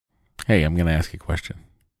Hey, I'm going to ask you a question.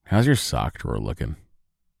 How's your sock drawer looking?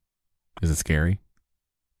 Is it scary?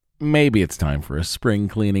 Maybe it's time for a spring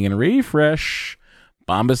cleaning and refresh.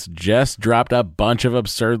 Bombas just dropped a bunch of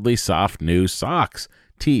absurdly soft new socks,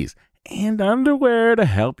 tees, and underwear to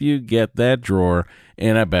help you get that drawer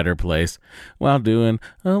in a better place while doing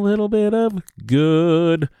a little bit of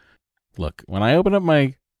good. Look, when I open up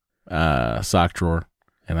my sock drawer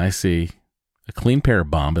and I see a clean pair of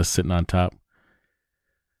Bombas sitting on top,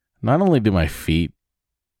 not only do my feet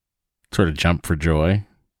sort of jump for joy,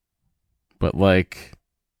 but like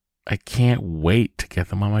I can't wait to get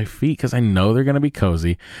them on my feet because I know they're going to be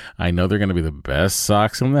cozy. I know they're going to be the best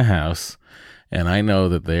socks in the house, and I know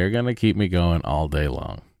that they're going to keep me going all day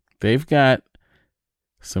long. They've got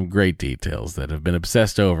some great details that have been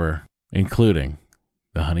obsessed over, including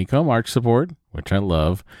the honeycomb arch support, which I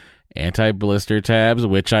love, anti-blister tabs,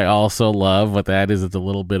 which I also love. What that is, it's a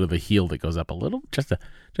little bit of the heel that goes up a little, just a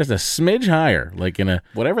smidge higher, like in a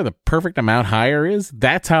whatever the perfect amount higher is.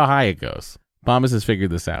 That's how high it goes. Bombas has figured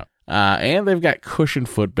this out. And they've got cushioned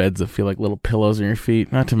footbeds that feel like little pillows on your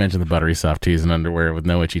feet, not to mention the buttery soft tees and underwear with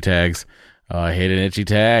no itchy tags. Oh, I hate an itchy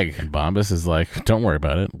tag. And Bombas is like, don't worry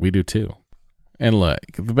about it. We do too. And look,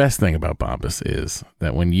 the best thing about Bombas is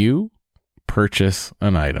that when you purchase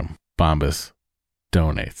an item, Bombas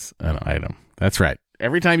donates an item. That's right.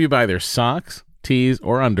 Every time you buy their socks, tees,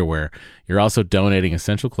 or underwear, you're also donating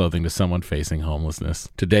essential clothing to someone facing homelessness.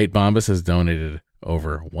 To date, Bombas has donated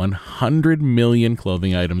over 100 million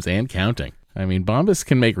clothing items and counting. I mean, Bombas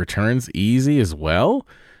can make returns easy as well.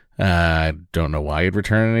 I don't know why you'd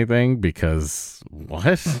return anything because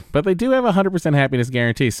what? But they do have a 100% happiness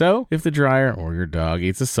guarantee. So if the dryer or your dog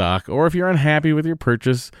eats a sock, or if you're unhappy with your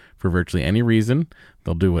purchase for virtually any reason,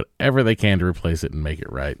 they'll do whatever they can to replace it and make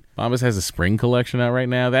it right. Bombas has a spring collection out right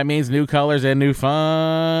now. That means new colors and new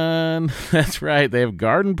fun. That's right. They have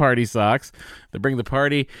garden party socks that bring the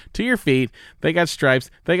party to your feet. They got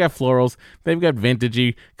stripes. They got florals. They've got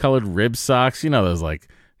vintagey colored rib socks. You know, those like,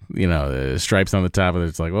 stripes on the top of it.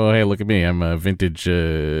 It's like, oh, hey, look at me. I'm a vintage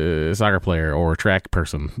soccer player or track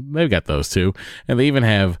person. They've got those too. And they even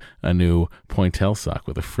have a new pointelle sock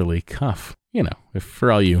with a frilly cuff. You know, if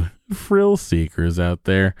for all you frill seekers out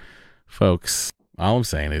there, folks, all I'm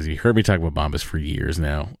saying is you heard me talk about Bombas for years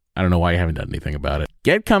now. I don't know why you haven't done anything about it.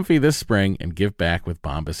 Get comfy this spring and give back with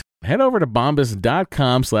Bombas. Head over to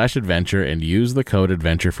bombas.com/adventure and use the code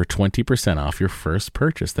adventure for 20% off your first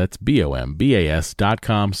purchase. That's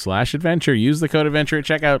bombas.com/adventure. Use the code adventure at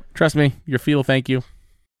checkout. Trust me, your feet will thank you.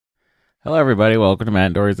 Hello, everybody. Welcome to Matt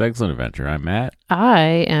and Dory's Excellent Adventure. I'm Matt.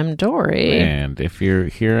 I am Dory. And if you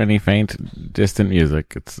hear any faint, distant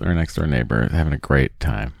music, it's our next door neighbor having a great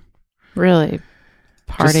time. Really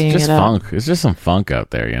partying just it up. Funk. It's just some funk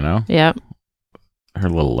out there, you know? Yep. Her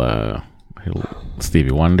little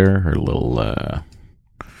Stevie Wonder, her little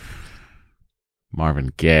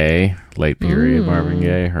Marvin Gaye, late period Marvin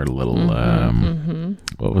Gaye, her little,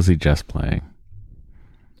 what was he just playing?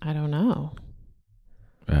 I don't know.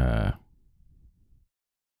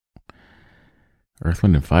 Earth,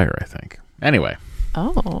 Wind, and Fire, I think. Anyway.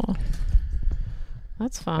 Oh.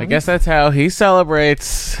 That's fun. I guess that's how he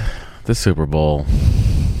celebrates the Super Bowl,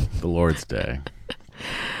 the Lord's Day.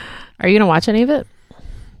 Are you going to watch any of it?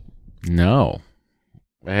 No.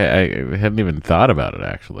 I hadn't even thought about it,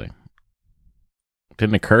 actually. It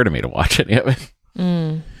didn't occur to me to watch any of it.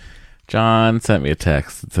 John sent me a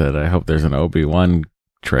text that said, I hope there's an Obi-Wan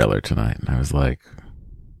trailer tonight. And I was like,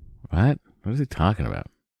 what? What is he talking about?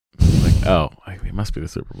 Like, oh, it must be the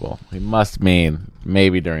Super Bowl. He must mean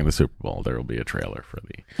maybe during the Super Bowl there will be a trailer for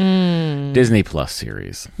the Disney Plus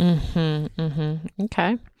series.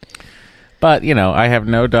 Okay. But, I have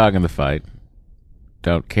no dog in the fight.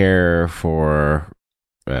 Don't care for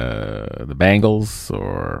the Bengals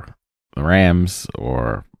or the Rams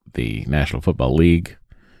or the National Football League.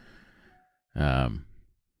 So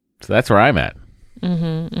that's where I'm at.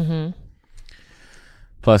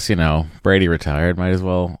 Plus, Brady retired. Might as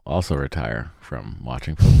well also retire from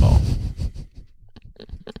watching football.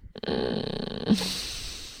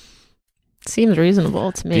 Seems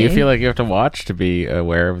reasonable to me. Do you feel like you have to watch to be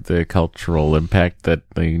aware of the cultural impact that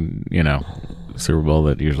the, Super Bowl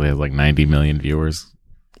that usually has like 90 million viewers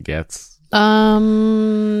gets?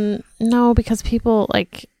 No, because people I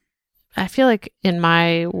feel like in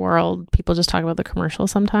my world, people just talk about the commercial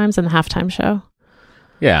sometimes and the halftime show.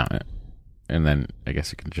 Yeah. And then I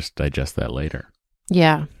guess you can just digest that later.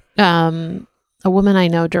 Yeah. A woman I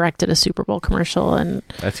know directed a Super Bowl commercial, and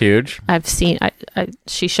that's huge. I've seen,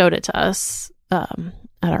 she showed it to us at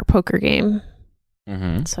our poker game.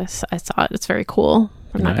 So I saw it. It's very cool.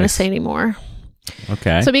 I'm not going to say anymore.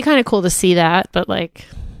 Okay. So it'd be kind of cool to see that, but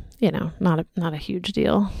not a huge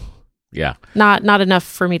deal. Yeah. Not enough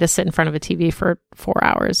for me to sit in front of a TV for 4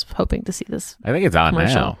 hours hoping to see this. I think it's on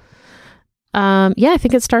commercial. now. Yeah, I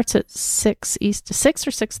think it starts at 6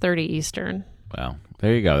 or 6:30 Eastern. Well,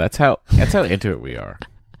 there you go. That's how into it we are.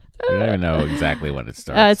 We don't even know exactly when it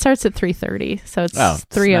starts. It starts at 3:30, so it's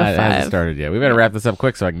 3:05. It hasn't started yet. We better wrap this up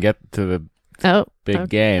quick so I can get to the big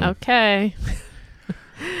game. Okay.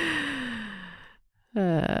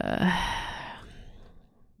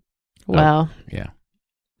 Well, yeah,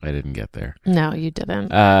 I didn't get there. No, you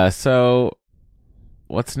didn't. So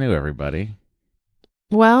what's new, everybody?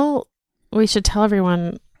 Well, we should tell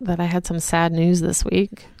everyone that I had some sad news this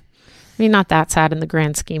week. I mean, not that sad in the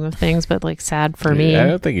grand scheme of things, but like sad for me. I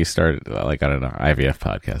don't think you started like on an IVF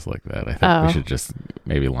podcast like that. I think we should just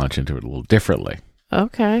maybe launch into it a little differently.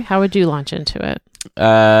 Okay. How would you launch into it?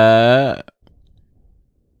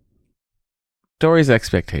 Dory's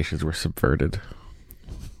expectations were subverted.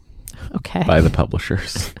 Okay. By the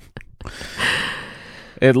publishers.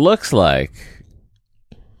 It looks like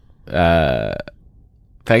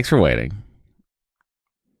thanks for waiting.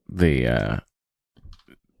 The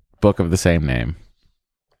book of the same name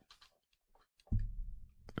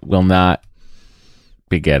will not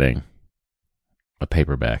be getting a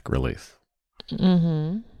paperback release.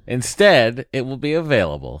 Mm-hmm. Instead, it will be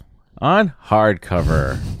available on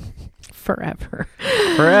hardcover. Forever.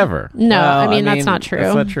 No, well, I mean, that's not true.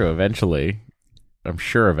 That's not true. Eventually, I'm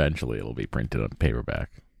sure eventually it'll be printed on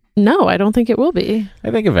paperback. No, I don't think it will be.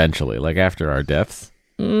 I think eventually, like after our deaths.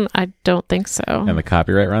 I don't think so. And the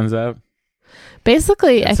copyright runs out?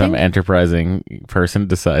 Basically, I some think enterprising person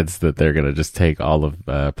decides that they're going to just take all of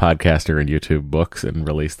Podcaster and YouTube books and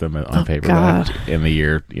release them on paperback in the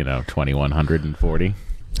year, 2140.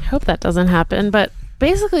 I hope that doesn't happen. But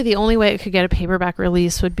basically, the only way it could get a paperback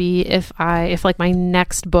release would be if like my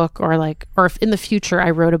next book or if in the future I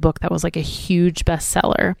wrote a book that was like a huge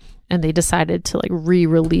bestseller and they decided to like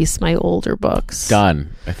re-release my older books.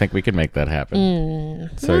 Done. I think we can make that happen.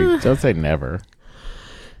 So don't say never.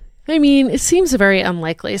 I mean, it seems very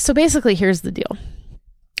unlikely. So basically, here's the deal.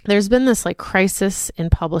 There's been this like crisis in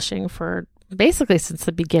publishing for basically since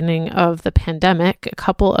the beginning of the pandemic. A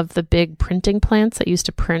couple of the big printing plants that used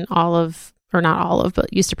to print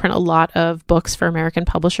used to print a lot of books for American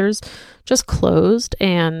publishers just closed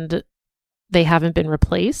and they haven't been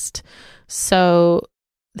replaced. So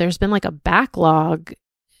there's been like a backlog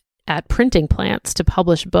at printing plants to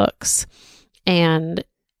publish books. And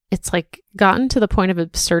it's like gotten to the point of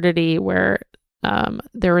absurdity where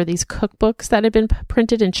there were these cookbooks that had been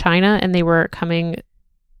printed in China and they were coming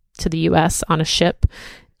to the US on a ship,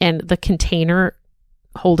 and the container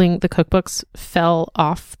holding the cookbooks fell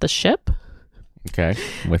off the ship. Okay,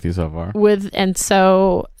 I'm with you so far. And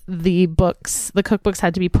so the cookbooks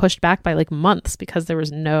had to be pushed back by like months because there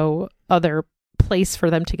was no other place for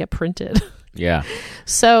them to get printed. Yeah.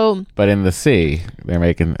 So, but in the sea, they're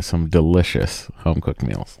making some delicious home cooked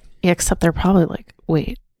meals. Yeah, except they're probably like,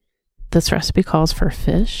 wait, this recipe calls for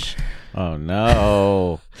fish? Oh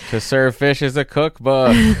no. To serve fish is a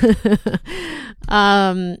cookbook.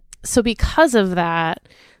 So because of that,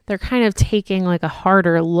 they're kind of taking like a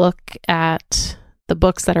harder look at the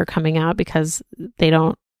books that are coming out because they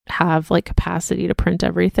don't have like capacity to print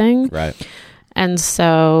everything. Right. And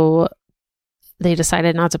so they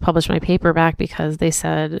decided not to publish my paperback because they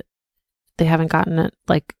said they haven't gotten it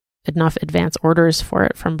like enough advance orders for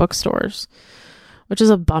it from bookstores, which is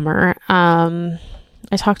a bummer.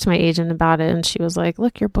 I talked to my agent about it and she was like,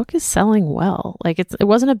 look, your book is selling well. Like it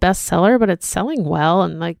wasn't a bestseller, but it's selling well.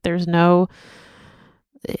 And like, there's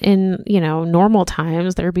in normal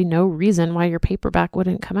times, there'd be no reason why your paperback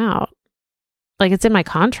wouldn't come out. Like it's in my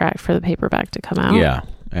contract for the paperback to come out. Yeah.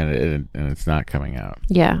 And it's not coming out.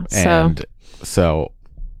 Yeah. So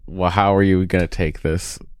how are you going to take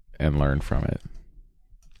this and learn from it?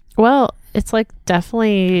 Well, it's like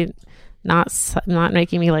definitely not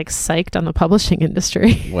making me like psyched on the publishing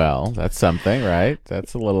industry. Well, that's something, right?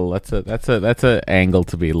 That's a angle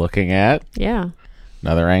to be looking at. Yeah.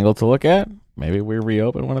 Another angle to look at. Maybe we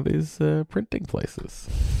reopen one of these printing places.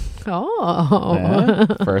 Oh, yeah.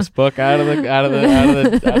 First book out of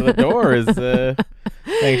the door is.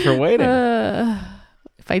 Thanks for waiting.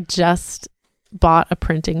 If I just bought a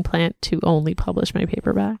printing plant to only publish my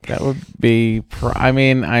paperback, that would be.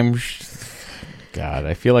 God,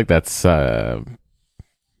 I feel like that's. I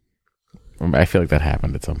feel like that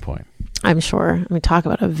happened at some point. I'm sure. I mean, talk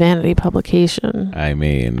about a vanity publication. I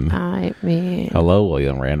mean, hello,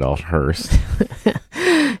 William Randolph Hearst.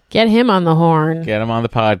 Get him on the horn. Get him on the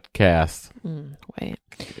podcast. Wait.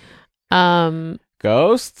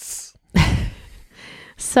 Ghosts.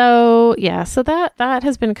 So that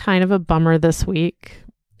has been kind of a bummer this week.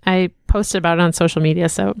 I posted about it on social media,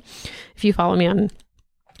 so if you follow me on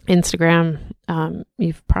Instagram,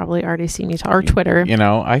 you've probably already seen me talk, or Twitter. You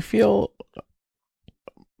know, I feel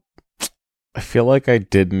like I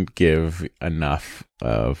didn't give enough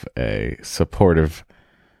of a supportive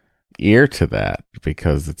ear to that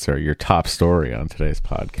because it's your top story on today's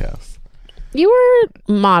podcast. You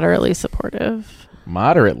were moderately supportive.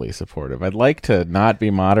 Moderately supportive. I'd like to not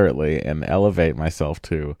be moderately and elevate myself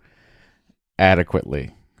to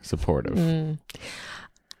adequately supportive.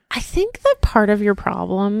 I think that part of your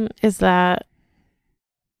problem is that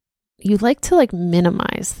you like to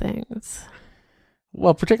minimize things.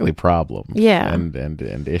 Well, particularly problems. Yeah.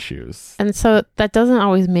 And issues. And so that doesn't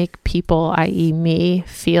always make people, i.e. me,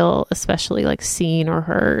 feel especially seen or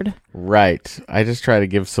heard. Right. I just try to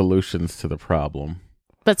give solutions to the problem.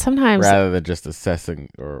 But sometimes, rather than just assessing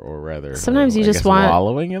or rather sometimes you just want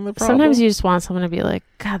wallowing in the problem. Sometimes you just want someone to be like,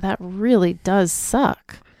 God, that really does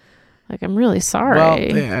suck. I'm really sorry. Well,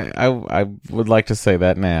 yeah, I would like to say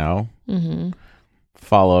that now. Mm-hmm.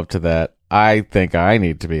 Follow up to that. I think I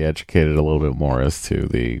need to be educated a little bit more as to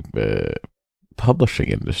the publishing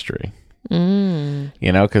industry. You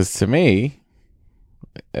know, because to me,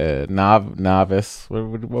 novice,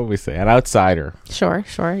 what would we say? An outsider. Sure,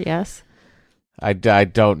 yes. I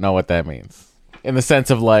don't know what that means. In the sense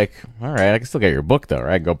of all right, I can still get your book though,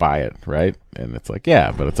 right? I can go buy it, right? And it's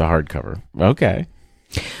yeah, but it's a hardcover. Okay.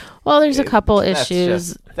 Well, there's a couple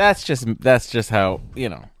issues. That's just how, you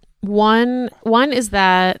know. One is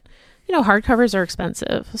that, hardcovers are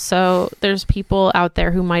expensive. So there's people out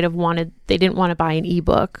there who might have they didn't want to buy an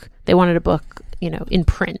ebook. They wanted a book, in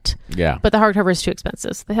print. Yeah. But the hardcover is too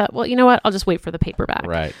expensive. So they thought, well, you know what? I'll just wait for the paperback.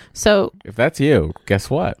 Right. So if that's you, guess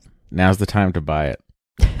what? Now's the time to buy it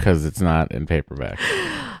because it's not in paperback.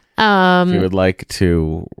 If you would like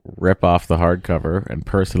to rip off the hardcover and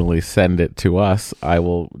personally send it to us, I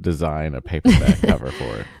will design a paperback cover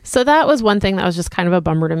for it. So that was one thing that was just kind of a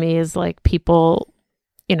bummer to me is people,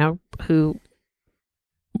 who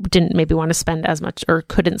didn't maybe want to spend as much or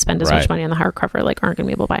couldn't spend as much money on the hardcover, aren't going to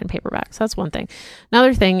be able to buy it in paperback. So that's one thing.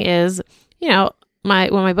 Another thing is, when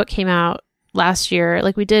my book came out last year,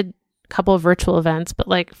 we did a couple of virtual events,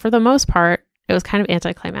 but for the most part, it was kind of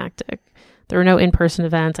anticlimactic. There were no in-person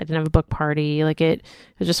events. I didn't have a book party. It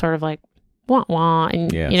was just sort of wah wah.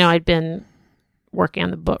 And yes. I'd been working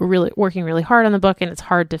on the book, working really hard on the book, and it's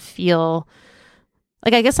hard to feel I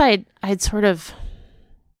guess I'd sort of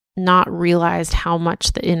not realized how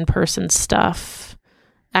much the in-person stuff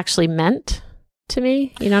actually meant to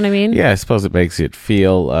me. You know what I mean? Yeah, I suppose it makes it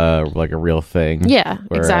feel like a real thing. Yeah,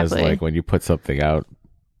 whereas, exactly. When you put something out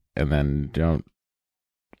and then don't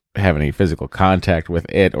have any physical contact with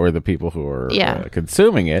it or the people who are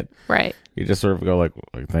consuming it, right? You just sort of go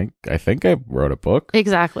I think I wrote a book.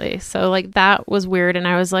 Exactly. So that was weird, and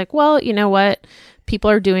I was like, well, you know what? People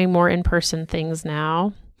are doing more in-person things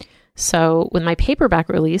now. So with my paperback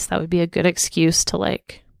release, that would be a good excuse to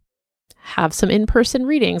have some in-person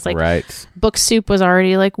readings. Right. Book Soup was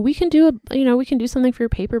already we can do we can do something for your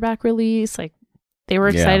paperback release. They were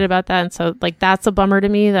excited about that, and so that's a bummer to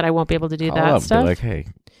me that I won't be able to do that stuff. Be hey,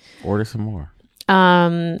 order some more.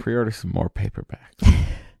 Pre-order some more paperback.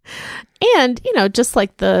 And just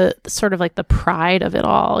the sort of the pride of it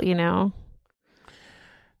all.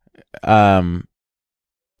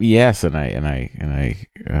 Yes, and I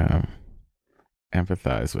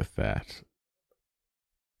empathize with that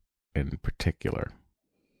in particular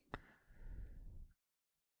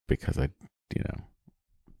because I,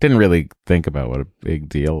 didn't really think about what a big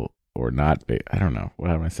deal or not big. I don't know. What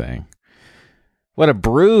am I saying? What a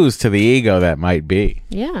bruise to the ego that might be.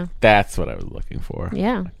 Yeah. That's what I was looking for.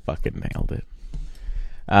 Yeah. I fucking nailed it.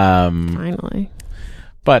 Finally.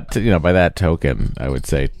 But, by that token, I would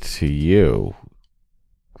say to you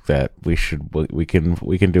that we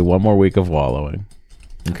can do one more week of wallowing.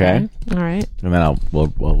 Okay? All right. And then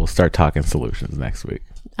we'll start talking solutions next week.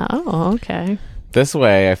 Oh, okay. This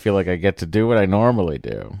way, I feel like I get to do what I normally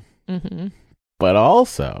do. Mm-hmm. But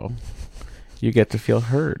also, you get to feel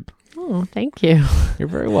heard. Oh, thank you. You're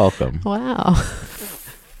very welcome. Wow.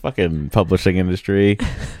 Fucking publishing industry.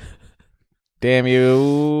 Damn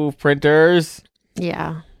you, printers.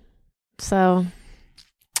 Yeah. So.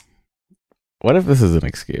 What if this is an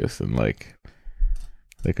excuse and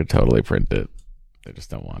they could totally print it? They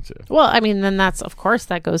just don't want to. Well, I mean, then of course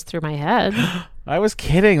that goes through my head. I was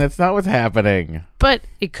kidding. That's not what's happening. But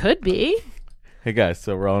it could be. Hey guys,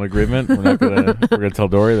 so we're all in agreement. We're gonna tell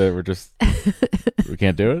Dory that we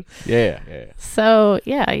can't do it. Yeah. So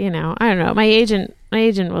yeah, I don't know. My agent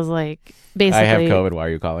was like, basically, I have COVID. Why are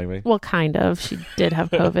you calling me? Well, kind of. She did have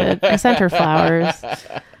COVID. I sent her flowers.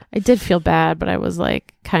 I did feel bad, but I was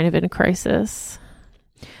like kind of in a crisis.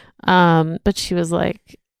 But she was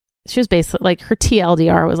basically like, her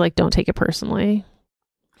TLDR was like, don't take it personally.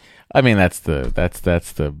 I mean, that's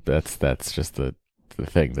just the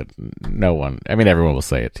thing that no one, I mean, everyone will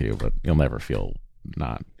say it to you, but you'll never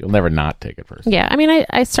not take it personally. Yeah. I mean,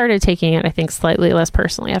 I started taking it, I think, slightly less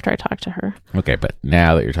personally after I talked to her. Okay. But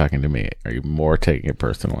now that you're talking to me, are you more taking it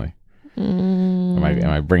personally? Am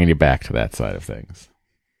I bringing you back to that side of things?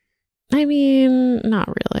 I mean, not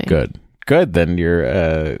really. Good. Then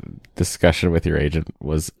your discussion with your agent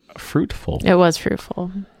was fruitful. It was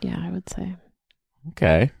fruitful. Yeah, I would say.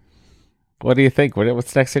 Okay. What do you think?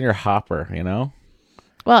 What's next in your hopper, you know?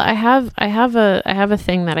 Well, I have a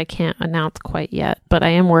thing that I can't announce quite yet, but I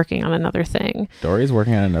am working on another thing. Dory's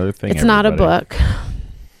working on another thing. It's not a book,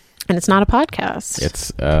 and it's not a podcast.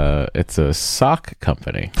 It's a sock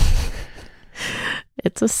company.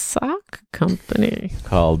 It's a sock company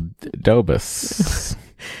called Dobus.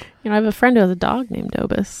 I have a friend who has a dog named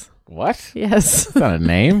Dobus. What? Yes. That's not a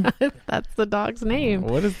name. That's the dog's name.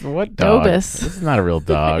 What dog? Dobus. This is not a real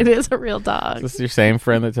dog. It is a real dog. Is this your same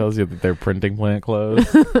friend that tells you that their printing plant closed?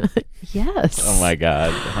 Yes. Oh my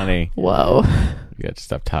God, honey. Whoa. You got to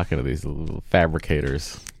stop talking to these little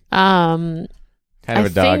fabricators. Kind of a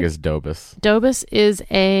dog is Dobus? Dobus is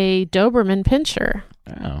a Doberman Pinscher.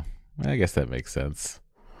 Oh, I guess that makes sense.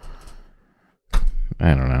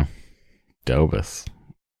 I don't know. Dobus.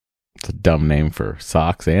 It's a dumb name for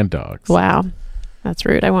socks and dogs. Wow. That's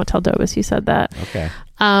rude. I won't tell Dobus you said that. Okay.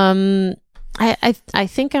 I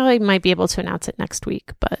think I might be able to announce it next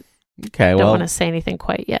week, but okay, I don't want to say anything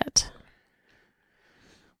quite yet.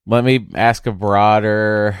 Let me ask a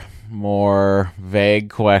broader, more vague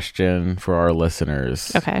question for our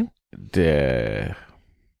listeners. Okay. Do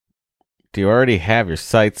you already have your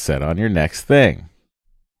sights set on your next thing?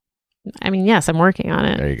 I mean, yes, I'm working on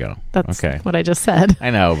it. There you go. That's okay. What I just said. I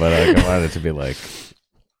know, but I wanted it to be like,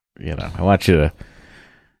 I want you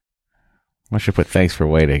to put "thanks for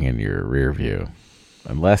waiting" in your rear view.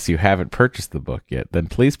 Unless you haven't purchased the book yet, then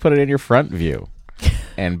please put it in your front view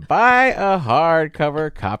and buy a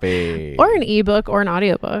hardcover copy. Or an ebook or an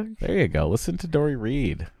audiobook. There you go. Listen to Dory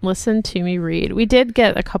read. Listen to me read. We did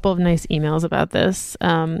get a couple of nice emails about this.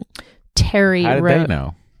 Terry How did wrote, they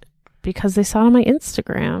know? Because they saw it on my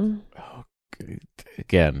Instagram. Oh,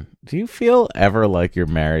 again, do you feel ever like you're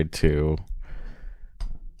married to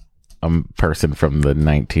a person from the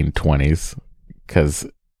 1920s? Because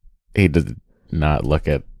he did not look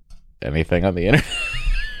at anything on the internet.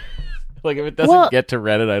 Like, if it doesn't get to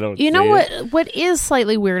Reddit, I don't see it. What is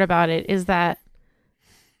slightly weird about it is that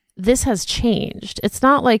this has changed. It's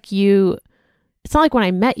not like when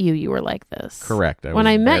I met you, you were like this. Correct. When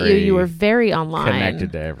I met you, you were very online.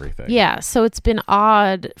 Connected to everything. Yeah. So it's been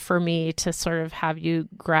odd for me to sort of have you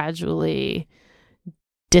gradually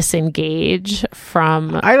disengage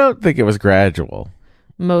from I don't think it was gradual.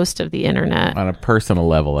 Most of the internet. On a personal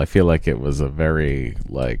level, I feel like it was a very,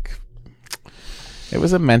 it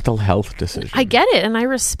was a mental health decision. I get it, and I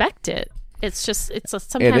respect it. It's just,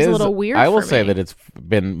 sometimes a little weird I will for say me. that it's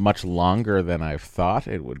been much longer than I thought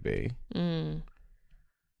it would be.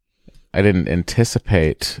 I didn't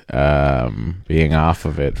anticipate being off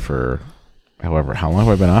of it for, how long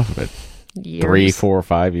have I been off of it? Years. 3, 4,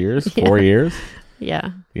 5 years? Yeah. 4 years?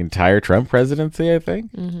 Yeah. The entire Trump presidency, I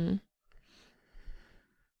think. Mm-hmm.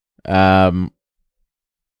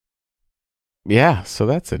 Yeah, so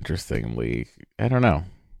that's interestingly, I don't know.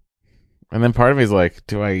 And then part of me is like,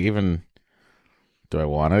 do I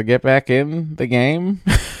want to get back in the game,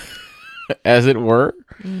 as it were?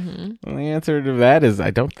 Mm-hmm. And the answer to that is,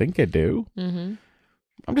 I don't think I do. Mm-hmm.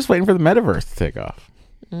 I'm just waiting for the metaverse to take off.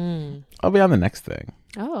 I'll be on the next thing.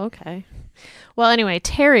 Oh, okay. Well, anyway,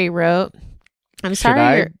 Terry wrote, I'm sorry.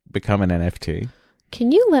 Should I become an NFT?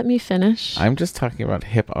 Can you let me finish? I'm just talking about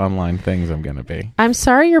hip online things I'm going to be. I'm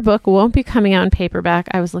sorry your book won't be coming out in paperback.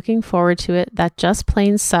 I was looking forward to it. That just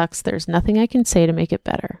plain sucks. There's nothing I can say to make it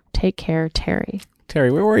better. Take care, Terry. Terry,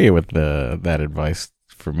 where were you with that advice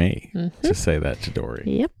for me to say that to Dory?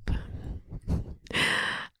 Yep.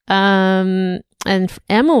 And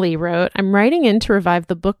Emily wrote, I'm writing in to revive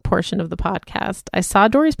the book portion of the podcast. I saw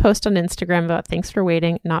Dory's post on Instagram about Thanks for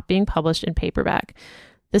Waiting not being published in paperback.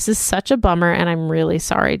 This is such a bummer, and I'm really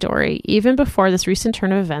sorry, Dory. Even before this recent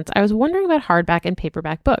turn of events, I was wondering about hardback and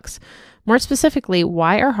paperback books. More specifically,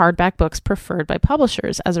 why are hardback books preferred by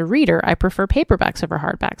publishers? As a reader, I prefer paperbacks over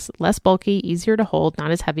hardbacks. Less bulky, easier to hold,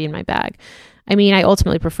 not as heavy in my bag. I mean, I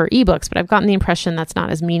ultimately prefer ebooks, but I've gotten the impression that's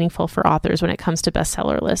not as meaningful for authors when it comes to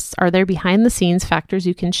bestseller lists. Are there behind-the-scenes factors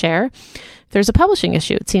you can share? If there's a publishing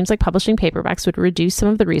issue, it seems like publishing paperbacks would reduce some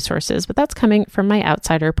of the resources, but that's coming from my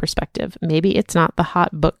outsider perspective. Maybe it's not the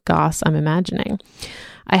hot book goss I'm imagining.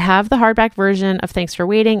 I have the hardback version of Thanks for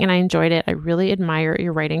Waiting, and I enjoyed it. I really admire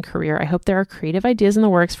your writing career. I hope there are creative ideas in the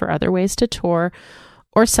works for other ways to tour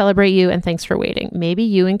or celebrate you, and thanks for waiting. Maybe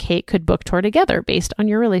you and Kate could book tour together based on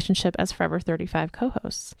your relationship as Forever 35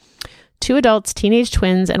 co-hosts. 2 adults, teenage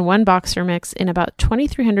twins, and 1 boxer mix in about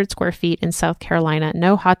 2,300 square feet in South Carolina.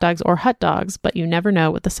 No hot dogs or hut dogs, but you never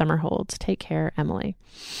know what the summer holds. Take care, Emily.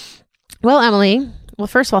 Well, Emily,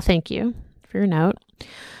 first of all, thank you for your note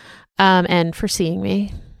and for seeing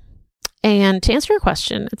me. And to answer your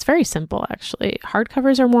question, it's very simple, actually.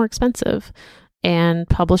 Hardcovers are more expensive, and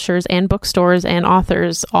publishers and bookstores and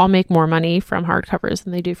authors all make more money from hardcovers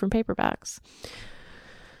than they do from paperbacks.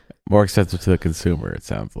 More expensive to the consumer, it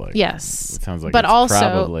sounds like. Yes. It sounds like but it's also,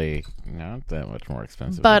 probably not that much more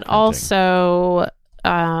expensive. But also,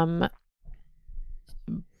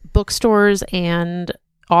 bookstores and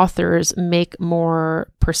authors make more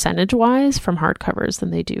percentage-wise from hardcovers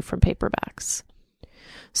than they do from paperbacks.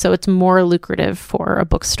 So it's more lucrative for a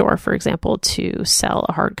bookstore, for example, to sell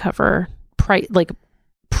a hardcover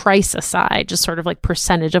price aside, just sort of like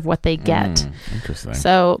percentage of what they get. Interesting.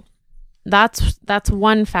 So that's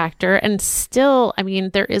one factor. And still, I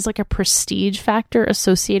mean, there is like a prestige factor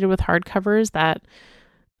associated with hardcovers that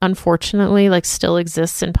unfortunately like still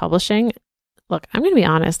exists in publishing. Look, I'm going to be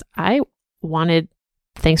honest. I wanted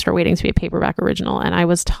Thanks for Waiting to be a paperback original, and I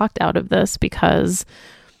was talked out of this because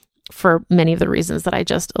for many of the reasons that I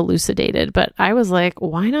just elucidated. But I was like,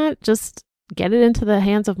 why not just get it into the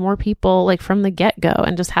hands of more people like from the get-go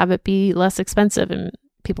and just have it be less expensive? And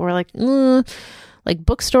people were like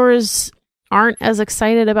bookstores aren't as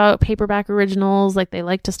excited about paperback originals. Like they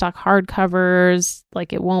like to stock hardcovers.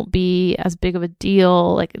 Like it won't be as big of a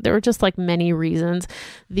deal. Like there were just like many reasons.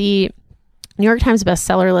 The New York Times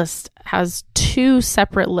bestseller list has 2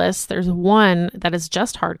 separate lists. There's one that is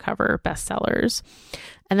just hardcover bestsellers.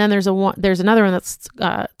 And then there's another one that's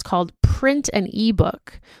it's called Print and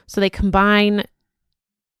Ebook. So they combine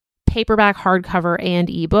paperback, hardcover, and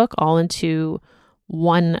ebook all into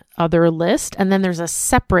one other list. And then there's a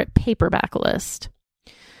separate paperback list.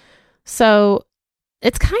 So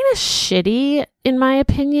it's kind of shitty, in my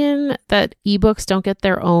opinion, that ebooks don't get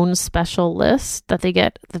their own special list, that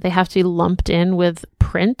they have to be lumped in with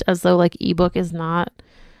print as though like ebook is not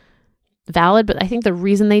valid. But I think the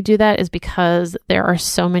reason they do that is because there are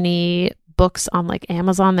so many books on like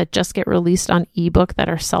Amazon that just get released on ebook that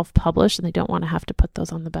are self-published, and they don't want to have to put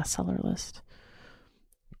those on the bestseller list.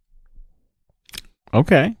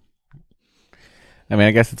 Okay. I mean,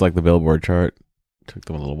 I guess it's like the Billboard chart. It took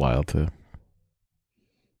them a little while to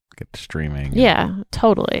get to streaming. Yeah,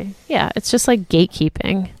 totally. Yeah, it's just like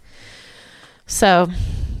gatekeeping. So,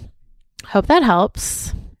 hope that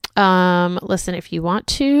helps. Listen, if you want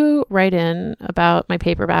to write in about my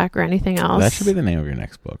paperback or anything else, that should be the name of your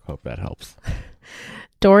next book. Hope that helps.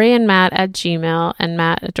 Dory and Matt at Gmail and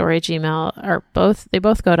Matt at Dory Gmail they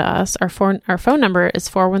both go to us. Our phone number is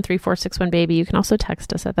 413-461-BABY. You can also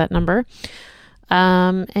text us at that number.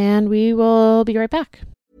 And we will be right back.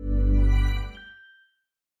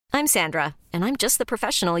 I'm Sandra, and I'm just the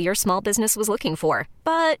professional your small business was looking for.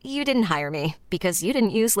 But you didn't hire me because you didn't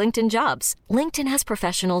use LinkedIn Jobs. LinkedIn has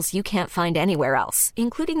professionals you can't find anywhere else,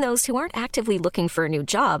 including those who aren't actively looking for a new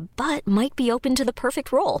job, but might be open to the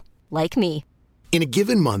perfect role, like me. In a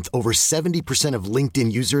given month, over 70% of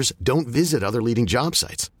LinkedIn users don't visit other leading job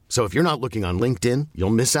sites. So if you're not looking on LinkedIn, you'll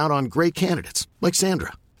miss out on great candidates like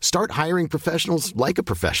Sandra. Start hiring professionals like a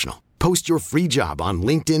professional. Post your free job on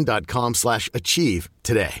linkedin.com/achieve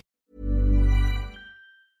today.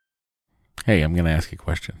 Hey, I'm going to ask you a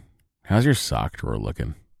question. How's your sock drawer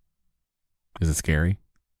looking? Is it scary?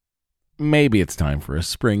 Maybe it's time for a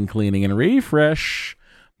spring cleaning and refresh.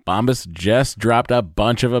 Bombas just dropped a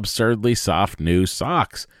bunch of absurdly soft new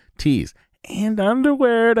socks, tees, and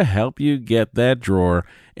underwear to help you get that drawer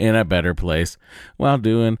in a better place while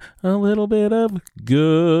doing a little bit of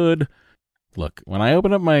good. Look, when I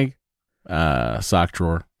open up my sock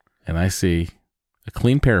drawer and I see a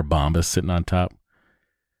clean pair of Bombas sitting on top,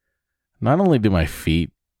 not only do my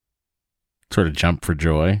feet sort of jump for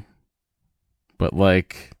joy, but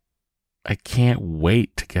like I can't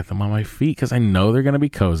wait to get them on my feet because I know they're going to be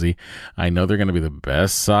cozy. I know they're going to be the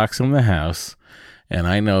best socks in the house, and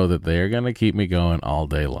I know that they're going to keep me going all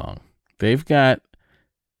day long. They've got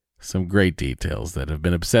some great details that have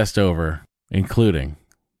been obsessed over, including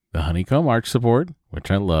the honeycomb arch support, which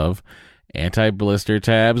I love, anti-blister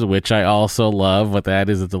tabs, which I also love. What that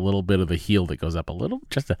is, it's a little bit of the heel that goes up a little,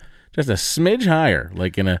 just a smidge higher,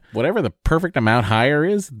 like in a whatever the perfect amount higher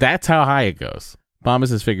is. That's how high it goes.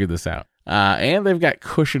 Bombas has figured this out. And they've got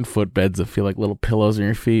cushioned footbeds that feel like little pillows on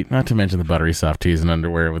your feet, not to mention the buttery soft tees and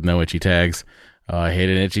underwear with no itchy tags. Oh, I hate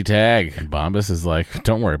an itchy tag. And Bombas is like,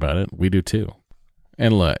 don't worry about it. We do too.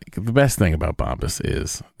 And look, the best thing about Bombas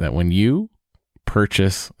is that when you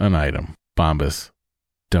purchase an item, Bombas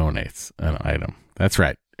donates an item. That's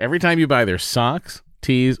right. Every time you buy their socks,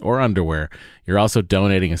 tees, or underwear, you're also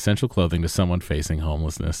donating essential clothing to someone facing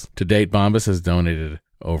homelessness. To date, Bombas has donated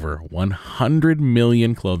over 100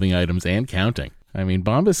 million clothing items and counting. I mean,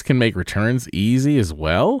 Bombas can make returns easy as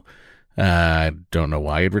well. I don't know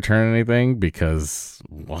why you'd return anything, because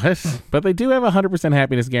what? But they do have a 100%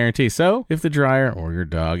 happiness guarantee. So if the dryer or your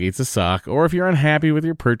dog eats a sock, or if you're unhappy with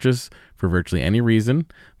your purchase for virtually any reason,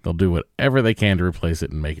 they'll do whatever they can to replace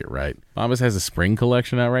it and make it right. Bombas has a spring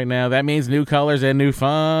collection out right now. That means new colors and new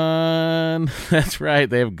fun. That's right.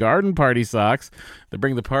 They have garden party socks that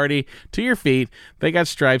bring the party to your feet. They got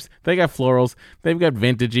stripes. They got florals. They've got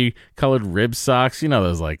vintagey colored rib socks. You know,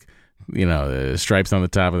 those stripes on the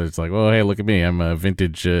top of it. It's like, oh, hey, look at me. I'm a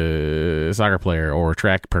vintage soccer player or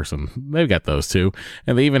track person. They've got those too.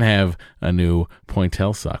 And they even have a new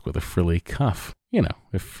pointelle sock with a frilly cuff. You know,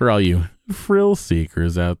 if for all you frill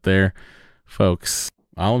seekers out there, folks,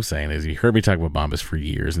 all I'm saying is you heard me talk about Bombas for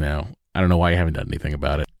years now. I don't know why you haven't done anything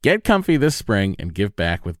about it. Get comfy this spring and give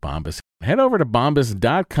back with Bombas. Head over to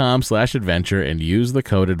bombas.com/adventure and use the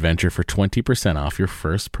code adventure for 20% off your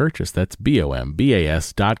first purchase. That's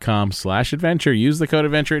bombas.com/adventure. Use the code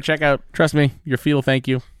adventure at checkout. Trust me, your feet will thank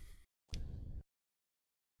you.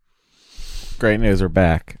 Great news, we're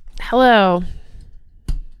back. Hello.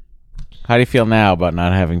 How do you feel now about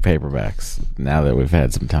not having paperbacks now that we've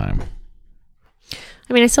had some time?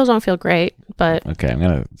 I mean, I still don't feel great, but...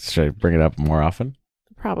 Okay, should I bring it up more often?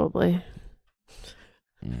 Probably.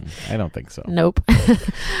 I don't think so. Nope.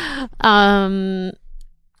 Matt,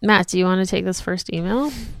 do you want to take this first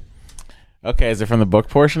email? Okay, is it from the book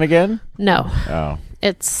portion again? No. Oh.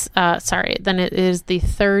 It's, sorry, then it is the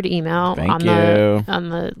third email on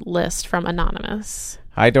the list from Anonymous.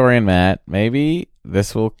 Hi, Dorian, Matt. Maybe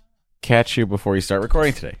this will catch you before you start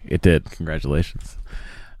recording today. It did. Congratulations.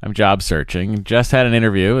 I'm job searching. Just had an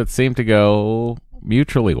interview. It seemed to go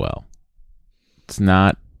mutually well. It's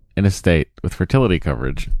not in a state with fertility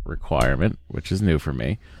coverage requirement, which is new for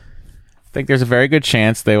me. I think there's a very good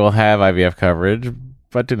chance they will have IVF coverage,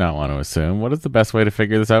 but do not want to assume. What is the best way to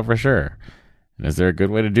figure this out for sure? And is there a good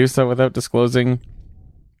way to do so without disclosing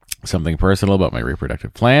something personal about my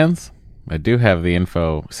reproductive plans? I do have the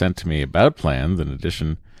info sent to me about plans in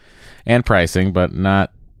addition and pricing, but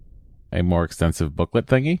not a more extensive booklet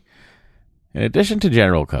thingy. In addition to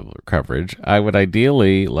general coverage, I would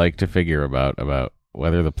ideally like to figure about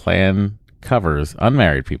whether the plan covers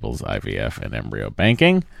unmarried people's IVF and embryo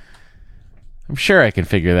banking. I'm sure I can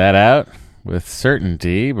figure that out with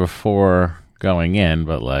certainty before going in,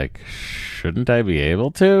 but shouldn't I be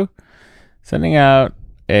able to? Sending out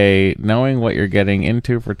a knowing what you're getting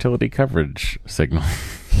into fertility coverage signal.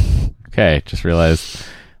 Okay, just realized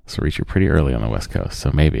this will reach you pretty early on the West Coast,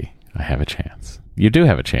 so maybe I have a chance. You do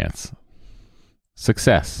have a chance.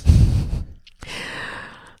 Success.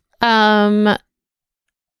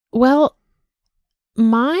 Well,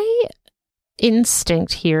 my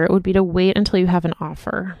instinct here would be to wait until you have an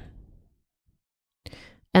offer.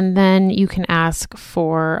 And then you can ask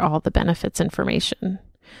for all the benefits information.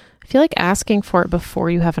 I feel like asking for it before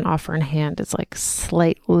you have an offer in hand is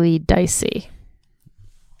slightly dicey.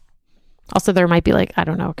 Also, there might be a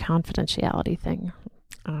confidentiality thing.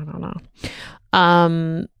 I don't know.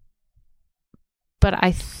 But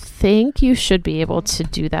I think you should be able to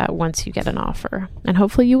do that once you get an offer. And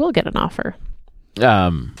hopefully you will get an offer.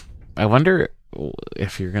 I wonder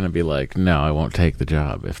if you're going to be no, I won't take the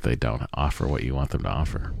job if they don't offer what you want them to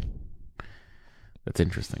offer. That's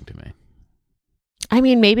interesting to me. I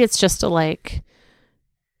mean, maybe it's just a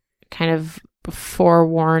kind of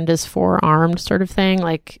forewarned is forearmed sort of thing.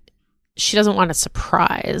 She doesn't want a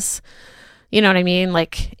surprise. You know what I mean?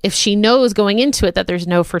 If she knows going into it that there's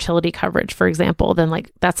no fertility coverage, for example, then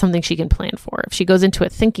that's something she can plan for. If she goes into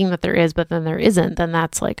it thinking that there is, but then there isn't, then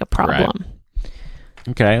that's a problem.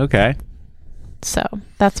 Right. Okay. So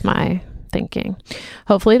that's my thinking.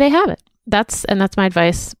 Hopefully they have it. That's my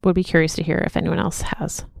advice. Would be curious to hear if anyone else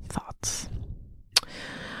has thoughts.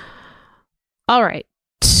 All right.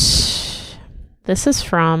 This is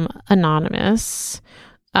from Anonymous.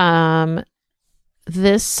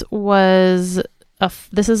 This is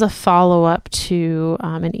a follow-up to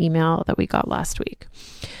an email that we got last week.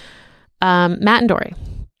 Matt and Dory.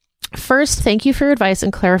 First, thank you for your advice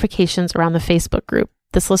and clarifications around the Facebook group.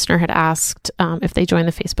 This listener had asked if they join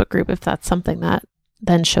the Facebook group, if that's something that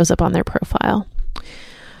then shows up on their profile.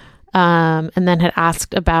 And then had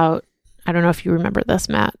asked about, I don't know if you remember this,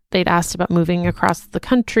 Matt. They'd asked about moving across the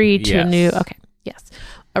country to a new... Okay, yes.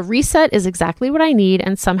 A reset is exactly what I need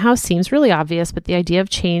and somehow seems really obvious, but the idea of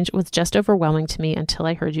change was just overwhelming to me until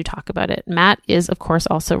I heard you talk about it. Matt is, of course,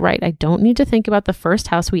 also right. I don't need to think about the first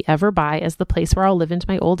house we ever buy as the place where I'll live into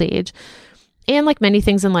my old age. And like many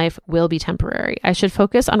things in life, will be temporary. I should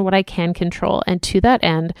focus on what I can control. And to that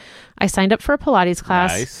end, I signed up for a Pilates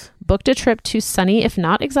class, booked a trip to sunny, if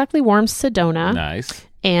not exactly warm, Sedona. Nice.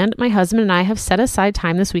 And my husband and I have set aside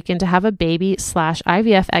time this weekend to have a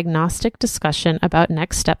baby/IVF agnostic discussion about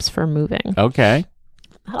next steps for moving. Okay.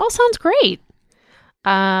 That all sounds great.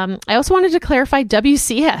 I also wanted to clarify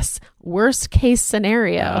WCS, worst case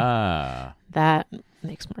scenario. That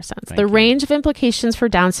makes more sense. The range of implications for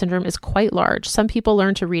Down syndrome is quite large. Some people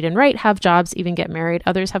learn to read and write, have jobs, even get married.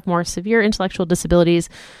 Others have more severe intellectual disabilities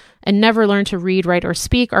and never learn to read, write, or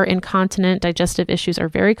speak, are incontinent. Digestive issues are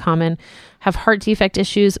very common, have heart defect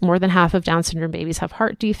issues. More than half of Down syndrome babies have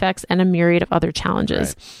heart defects and a myriad of other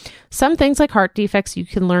challenges. Right. Some things like heart defects you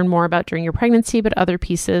can learn more about during your pregnancy, but other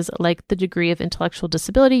pieces like the degree of intellectual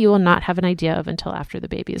disability you will not have an idea of until after the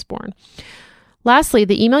baby is born. Lastly,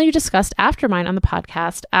 the email you discussed after mine on the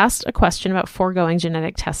podcast asked a question about foregoing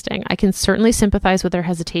genetic testing. I can certainly sympathize with their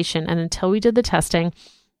hesitation, and until we did the testing,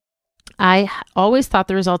 I always thought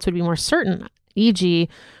the results would be more certain, e.g.,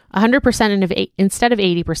 100% instead of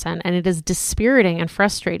 80%, and it is dispiriting and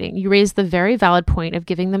frustrating. You raise the very valid point of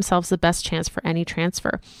giving themselves the best chance for any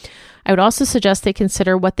transfer. I would also suggest they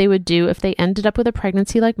consider what they would do if they ended up with a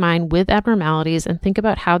pregnancy like mine with abnormalities and think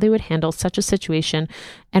about how they would handle such a situation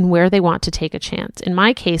and where they want to take a chance. In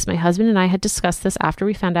my case, my husband and I had discussed this after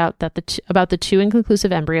we found out that about the 2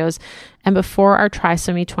 inconclusive embryos and before our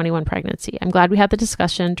trisomy 21 pregnancy. I'm glad we had the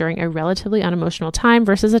discussion during a relatively unemotional time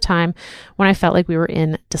versus a time when I felt like we were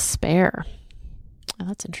in despair. Oh,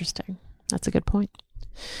 that's interesting. That's a good point.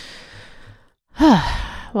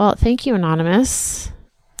 Well, thank you, Anonymous.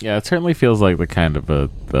 Yeah, it certainly feels like the kind of the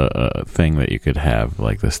thing that you could have,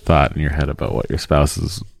 like this thought in your head about what your spouse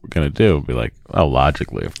is going to do. Be like, oh,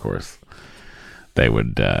 logically, of course, they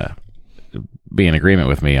would be in agreement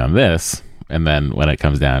with me on this. And then when it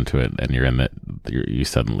comes down to it and you're in that, you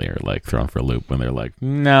suddenly are like thrown for a loop when they're like,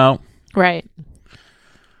 no. Right.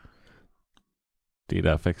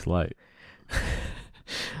 Dita, fix light.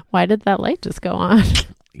 Why did that light just go on?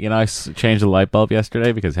 You know, I changed the light bulb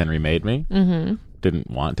yesterday because Henry made me. Mm-hmm.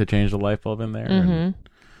 Didn't want to change the light bulb in there. And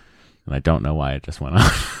I don't know why it just went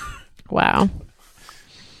off. Wow.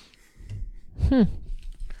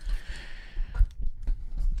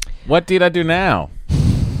 What did I do now?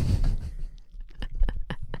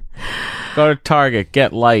 Go to Target,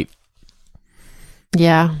 get light.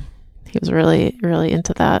 Yeah. He was really, really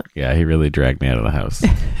into that. Yeah, he really dragged me out of the house.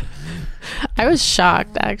 I was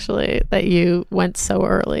shocked, actually, that you went so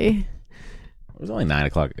early. It was only 9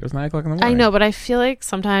 o'clock. It was 9 o'clock in the morning. I know, but I feel like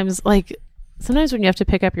sometimes when you have to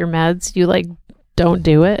pick up your meds, you like don't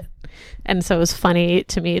do it. And so it was funny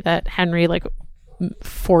to me that Henry like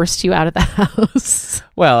forced you out of the house.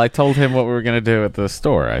 Well, I told him what we were going to do at the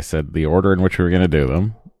store. I said the order in which we were going to do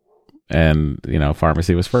them. And,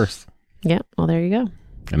 pharmacy was first. Yeah. Well, there you go.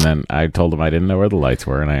 And then I told him I didn't know where the lights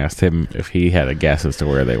were. And I asked him if he had a guess as to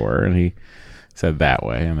where they were. And he said that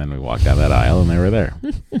way. And then we walked down that aisle and they were there.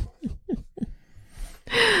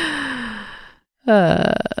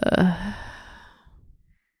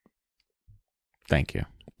 Thank you.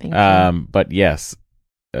 Thank you. But yes,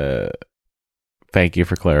 thank you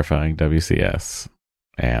for clarifying WCS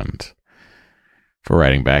and for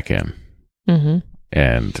writing back in. Mm-hmm.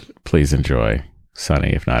 And please enjoy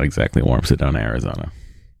sunny, if not exactly warm, Sedona, Arizona.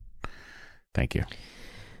 Thank you.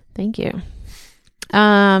 Thank you.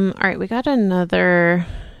 All right, we got another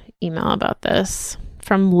email about this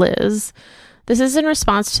from Liz. This is in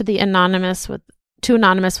response to Anonymous with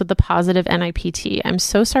the positive NIPT. I'm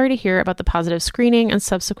so sorry to hear about the positive screening and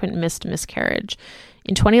subsequent missed miscarriage.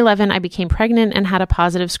 In 2011, I became pregnant and had a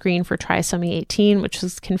positive screen for trisomy 18, which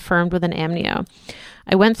was confirmed with an amnio.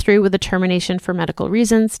 I went through with a termination for medical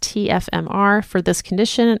reasons, TFMR, for this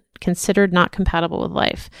condition considered not compatible with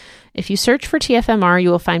life. If you search for TFMR, you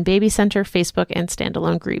will find Baby Center, Facebook, and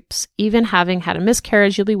standalone groups. Even having had a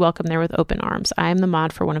miscarriage, you'll be welcomed there with open arms. I am the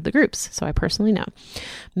mod for one of the groups, so I personally know.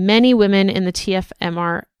 Many women in the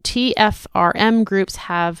TFRM groups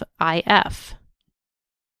have IF.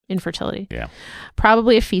 infertility. Yeah.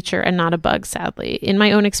 Probably a feature and not a bug, sadly. In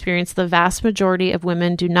my own experience, the vast majority of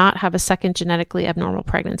women do not have a second genetically abnormal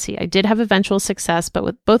pregnancy. I did have eventual success, but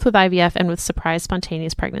with both with IVF and with surprise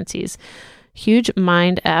spontaneous pregnancies. Huge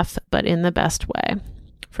mind F, but in the best way.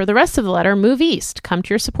 For the rest of the letter, move east, come to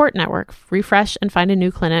your support network, refresh and find a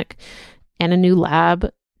new clinic and a new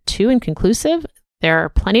lab. Too inconclusive? There are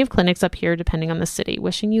plenty of clinics up here depending on the city.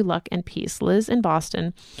 Wishing you luck and peace. Liz in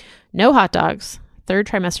Boston. No hot dogs. 3rd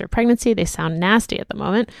trimester of pregnancy. They sound nasty at the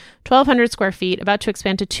moment. 1,200 square feet, about to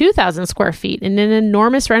expand to 2,000 square feet in an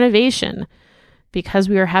enormous renovation because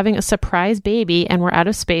we are having a surprise baby and we're out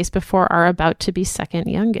of space before our about to be second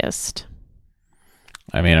youngest.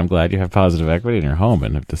 I mean, I'm glad you have positive equity in your home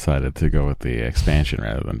and have decided to go with the expansion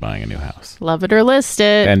rather than buying a new house. Love it or list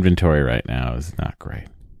it. Inventory right now is not great.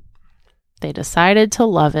 They decided to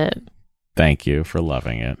love it. Thank you for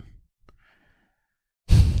loving it.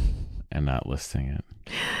 And not listing it.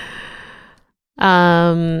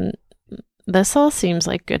 This all seems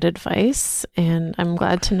like good advice, and I'm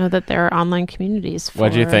glad to know that there are online communities for...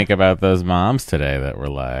 What'd you think about those moms today that were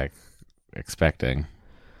like expecting?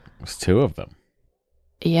 It was 2 of them.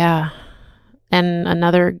 Yeah. And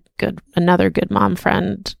another good mom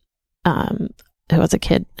friend who has a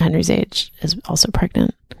kid Henry's age is also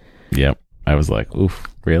pregnant. Yep. I was like, oof,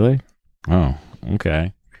 really? Oh,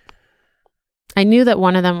 okay. I knew that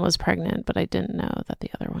one of them was pregnant, but I didn't know that the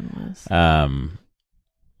other one was.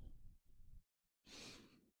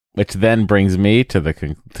 Which then brings me to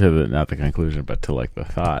the not the conclusion, but to like the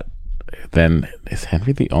thought. Then is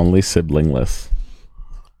Henry the only siblingless?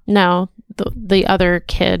 No, the other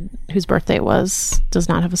kid whose birthday it was does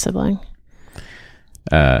not have a sibling.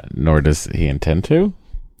 Nor does he intend to.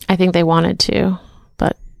 I think they wanted to,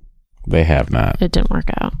 but they have not. It didn't work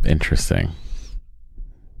out. Interesting.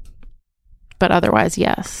 But otherwise,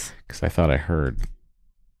 yes. Because I thought I heard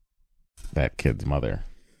that kid's mother.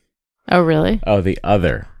 Oh, really? Oh, the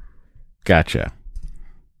other. Gotcha.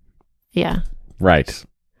 Yeah. Right.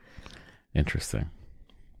 Interesting.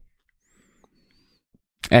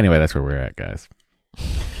 Anyway, that's where we're at, guys.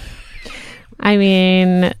 I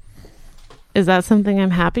mean, is that something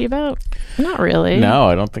I'm happy about? Not really. No,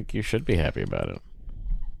 I don't think you should be happy about it.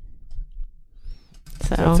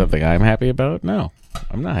 So. Is that something I'm happy about? No,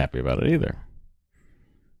 I'm not happy about it either.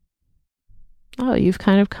 Oh, you've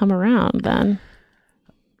kind of come around then.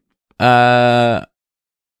 I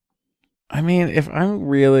mean, if I'm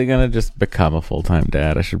really going to just become a full-time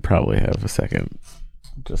dad, I should probably have a second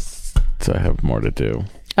just so I have more to do.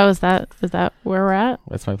 Oh, is that where we're at?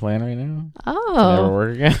 That's my plan right now. Oh. Never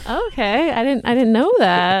work again. Okay. I didn't know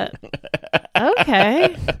that.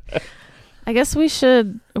 Okay. I guess we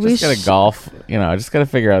should just gotta golf. I just gotta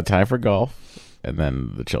figure out time for golf and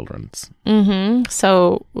then the children's. Mm-hmm.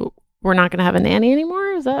 So we're not gonna have a nanny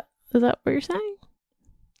anymore? Is that what you're saying?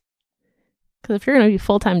 Because if you're gonna be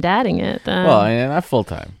full-time dadding it, then not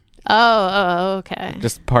full-time. Oh, okay.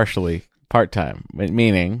 Just partially part-time,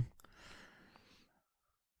 meaning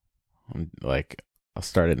like I'll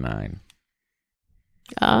start at 9.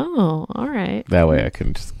 Oh, all right. That way I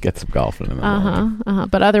can just get some golfing in the morning.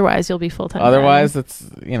 But otherwise you'll be full-time. Otherwise it's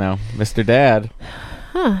Mr. Dad.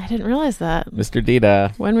 Huh, I didn't realize that. Mr.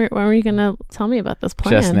 Dita. When were you gonna tell me about this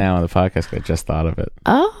plan? Just now on the podcast, I just thought of it.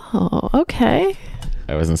 Oh, okay.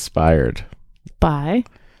 I was inspired by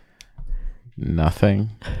nothing.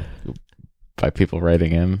 By people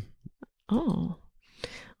writing in. Oh.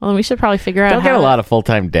 Well, we should probably figure out Don't get a lot of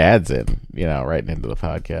full-time dads in, writing into the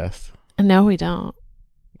podcast. No, we don't.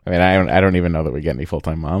 I mean, I don't even know that we get any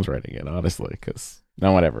full-time moms writing in, honestly, because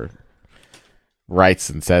no one ever writes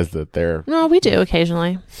and says that they're... No, we do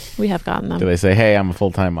occasionally. We have gotten them. Do they say, hey, I'm a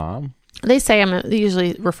full-time mom? They say they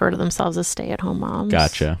usually refer to themselves as stay-at-home moms.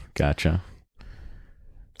 Gotcha.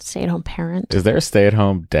 Stay-at-home parent. Is there a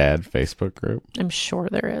stay-at-home dad Facebook group? I'm sure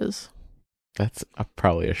there is. That's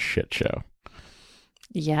probably a shit show.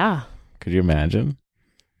 Yeah. Could you imagine?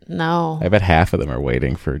 No. I bet half of them are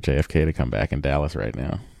waiting for JFK to come back in Dallas right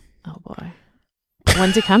now. Oh, boy.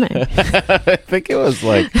 When's he coming? I think it was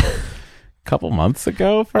like a couple months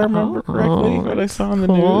ago, if I remember correctly, what I saw in the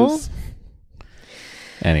news.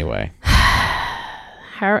 Anyway.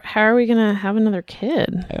 How are we going to have another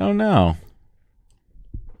kid? I don't know.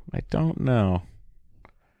 I don't know.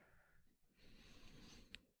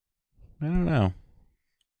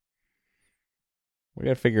 We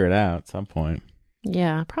got to figure it out at some point.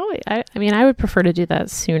 Yeah, probably. I mean, I would prefer to do that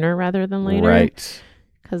sooner rather than later. Right.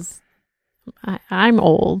 Because I'm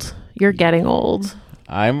old. You're getting old.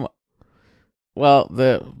 Well,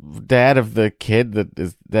 the dad of the kid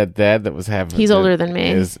that was having... He's older than me.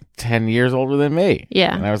 Is 10 years older than me.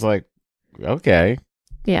 Yeah. And I was like, okay.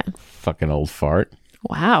 Yeah. Fucking old fart.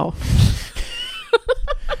 Wow.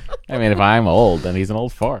 I mean, if I'm old, then he's an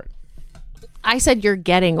old fart. I said you're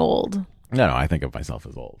getting old. No, I think of myself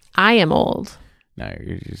as old. I am old. No,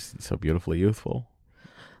 you're just so beautifully youthful.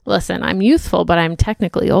 Listen, I'm youthful, but I'm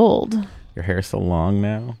technically old. Your hair's so long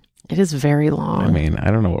now. It is very long. I mean,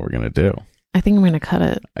 I don't know what we're going to do. I think I'm going to cut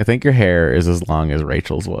it. I think your hair is as long as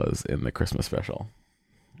Rachel's was in the Christmas special.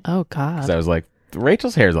 Oh, God. So I was like,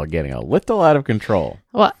 Rachel's hair is getting a little out of control.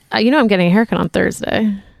 Well, I'm getting a haircut on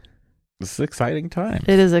Thursday. This is exciting time.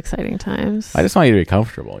 It is exciting times. I just want you to be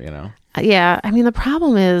comfortable, Yeah. I mean, the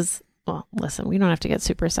problem is, well, listen, we don't have to get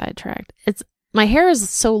super sidetracked. My hair is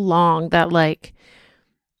so long that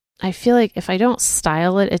I feel like if I don't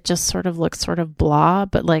style it, it just sort of looks sort of blah.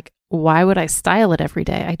 But why would I style it every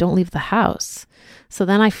day? I don't leave the house. So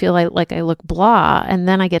then I feel like I look blah, and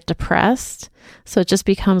then I get depressed. So it just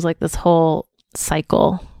becomes this whole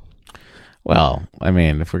cycle. Well, I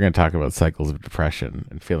mean, if we're going to talk about cycles of depression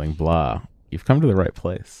and feeling blah, you've come to the right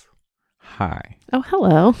place. Hi. Oh,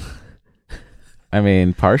 hello. I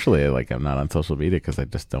mean, partially, I'm not on social media because I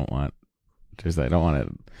just don't want... I don't want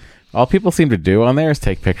to... All people seem to do on there is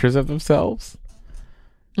take pictures of themselves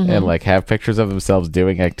and have pictures of themselves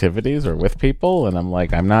doing activities or with people. And I'm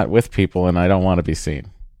I'm not with people and I don't want to be seen.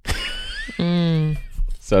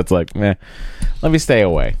 So it's meh, let me stay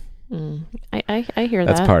away. I hear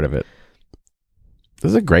That's that. part of it. This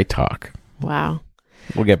is a great talk. Wow.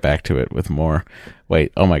 We'll get back to it with more.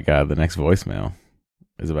 Wait, oh my God, the next voicemail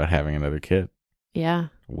is about having another kid. Yeah.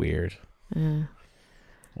 Weird. Yeah.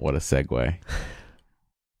 What a segue.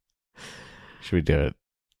 Should we do it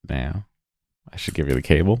now? I should give you the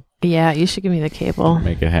cable. Yeah, you should give me the cable.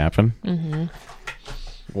 Make it happen. Mm-hmm.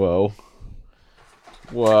 Whoa.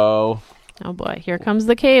 Oh boy, here comes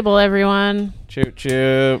the cable, everyone. Choo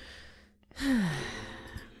choo.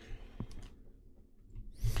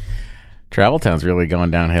 Travel Town's really going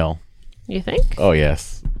downhill. You think? Oh,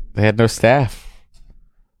 yes. They had no staff.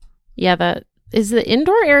 Yeah, is the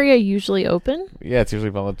indoor area usually open? Yeah, it's usually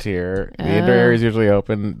volunteer. The indoor area is usually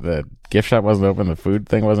open. The gift shop wasn't open. The food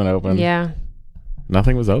thing wasn't open. Yeah.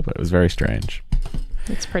 Nothing was open. It was very strange.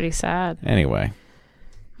 It's pretty sad. Anyway.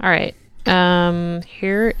 All right.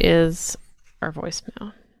 Here is our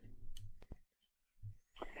voicemail.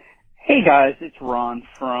 Hey guys, it's Ron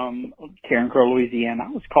from Carencro, Louisiana. I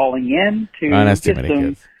was calling in to get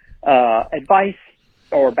some advice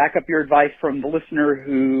or back up your advice from the listener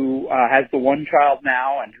who has the one child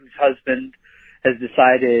now and whose husband has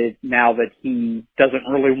decided now that he doesn't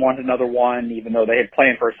really want another one, even though they had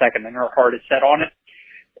planned for a second and her heart is set on it.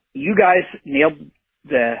 You guys nailed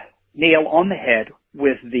the nail on the head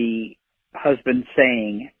with the husband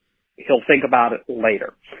saying he'll think about it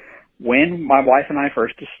later. When my wife and I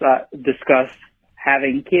first discussed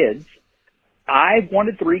having kids, I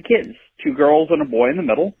wanted 3 kids, 2 girls and a boy in the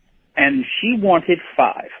middle, and she wanted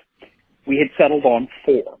 5. We had settled on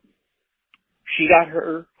 4. She got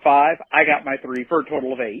her 5, I got my 3 for a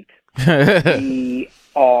total of 8. We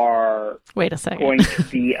are Wait a second. going to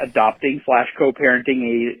be adopting / co-parenting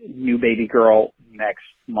a new baby girl next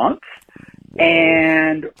month.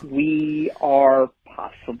 And we are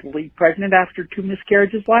possibly pregnant after 2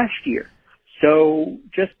 miscarriages last year. So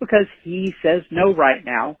just because he says no right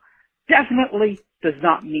now definitely does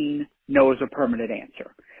not mean no is a permanent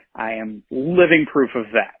answer. I am living proof of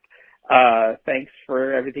that. Thanks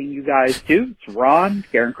for everything you guys do. It's Ron,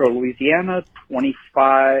 Carencro, Louisiana,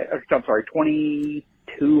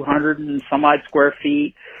 2,200 and some odd square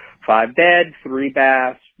feet, 5 beds, 3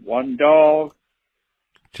 baths, 1 dog,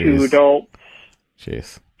 Jeez. 2 adults,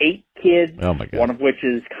 Jeez. 8 kids, Oh my God. one of which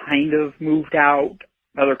is kind of moved out,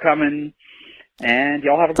 another coming, and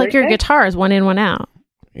y'all have a It's like great your day. guitars, 1 in, 1 out.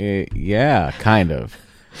 Yeah, kind of.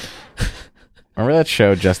 Remember that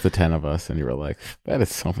show, Just the 10 of Us? And you were like, that is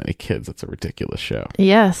so many kids. That's a ridiculous show.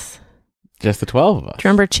 Yes. Just the 12 of us. Do you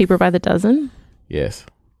remember Cheaper by the Dozen? Yes.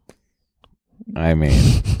 I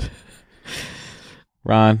mean,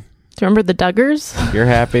 Ron, Do you remember the Duggars? you're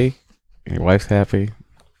happy. Your wife's happy.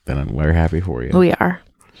 Then we're happy for you. We are.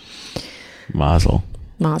 Mazel.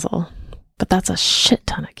 Mazel. But that's a shit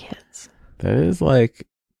ton of kids. That is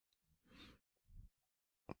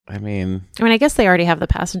I mean, I guess they already have the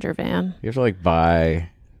passenger van. you have to buy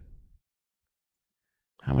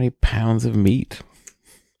how many pounds of meat?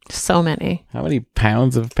 So many. How many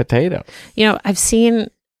pounds of potato? I've seen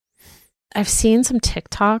some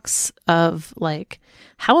TikToks of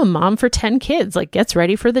how a mom for 10 kids like gets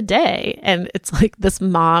ready for the day. And it's like this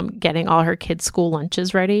mom getting all her kids' school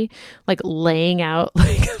lunches ready, like laying out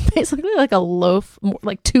like basically like a loaf,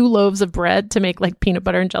 like 2 loaves of bread to make like peanut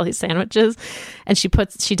butter and jelly sandwiches. And she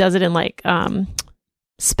does it in like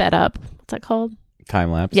sped up. What's that called?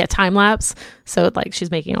 Time lapse. Yeah, time lapse. So like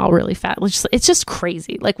she's making it all really fat. It's just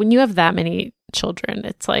crazy. Like when you have that many children,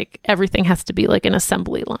 it's like everything has to be like an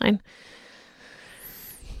assembly line.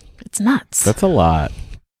 It's nuts. That's a lot.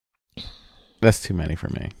 That's too many for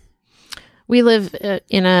me. We live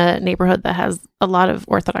in a neighborhood that has a lot of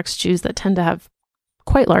Orthodox Jews that tend to have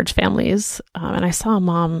quite large families. And I saw a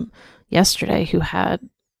mom yesterday who had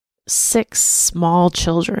 6 small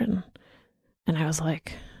children. And I was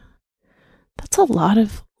like, that's a lot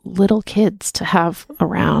of little kids to have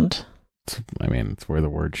around. I mean, it's where the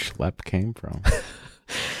word schlep came from.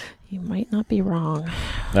 You might not be wrong.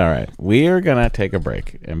 All right. We are going to take a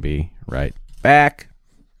break and be right back.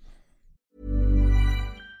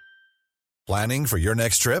 Planning for your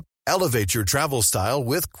next trip? Elevate your travel style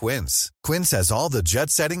with Quince. Quince has all the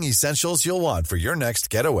jet-setting essentials you'll want for your next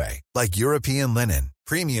getaway, like European linen,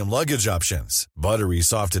 premium luggage options, buttery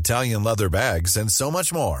soft Italian leather bags, and so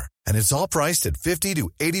much more. And it's all priced at 50 to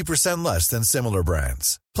 80% less than similar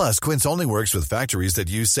brands. Plus, Quince only works with factories that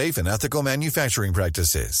use safe and ethical manufacturing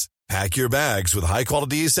practices. Pack your bags with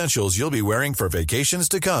high-quality essentials you'll be wearing for vacations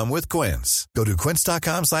to come with Quince. Go to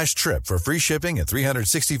quince.com/trip for free shipping and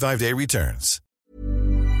 365-day returns.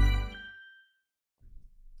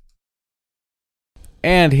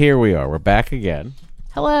 And here we are. We're back again.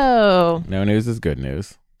 Hello. No news is good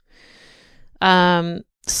news.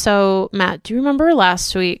 So, Matt, do you remember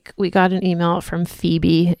last week we got an email from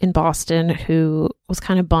Phoebe in Boston who was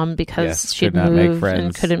kind of bummed because she'd moved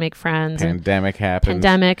and couldn't make friends. Pandemic happened.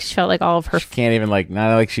 She felt like all of her... She can't even,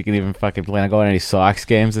 not like she can even fucking plan on going to any Sox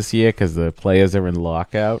games this year because the players are in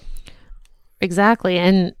lockout. Exactly.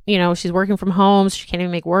 And, she's working from home, so she can't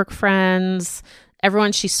even make work friends.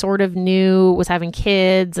 Everyone she sort of knew was having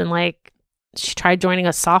kids, and, she tried joining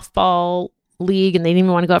a softball league and they didn't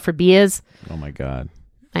even want to go out for beers. Oh, my God.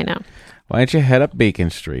 I know. Why don't you head up Beacon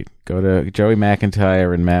Street? Go to Joey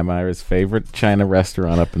McIntyre and Matt Myra's favorite China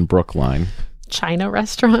restaurant up in Brookline. China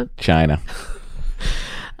restaurant? China.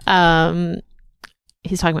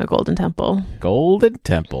 He's talking about Golden Temple. Golden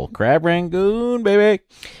Temple. Crab Rangoon, baby.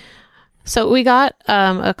 So we got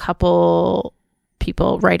a couple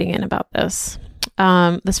people writing in about this.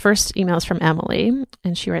 This first email is from Emily,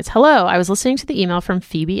 and she writes, "Hello, I was listening to the email from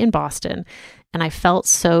Phoebe in Boston, and I felt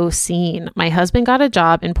so seen. My husband got a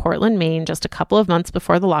job in Portland, Maine just a couple of months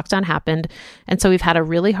before the lockdown happened, and so we've had a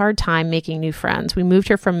really hard time making new friends. We moved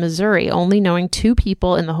here from Missouri, only knowing 2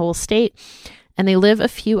 people in the whole state, and they live a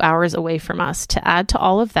few hours away from us. To add to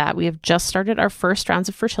all of that, we have just started our first rounds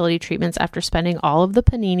of fertility treatments after spending all of the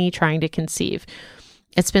panini trying to conceive.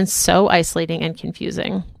 It's been so isolating and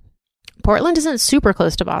confusing. Portland isn't super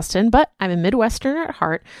close to Boston, but I'm a Midwesterner at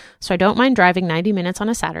heart, so I don't mind driving 90 minutes on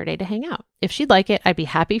a Saturday to hang out. If she'd like it, I'd be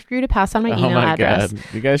happy for you to pass on my email address. God.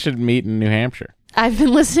 You guys should meet in New Hampshire. I've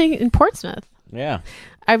been listening in Portsmouth. Yeah.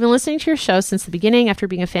 I've been listening to your show since the beginning after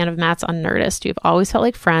being a fan of Matt's on Nerdist. You've always felt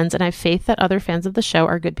like friends, and I have faith that other fans of the show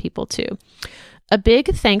are good people too. A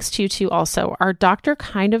big thanks to you two also. Our doctor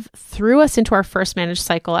kind of threw us into our first managed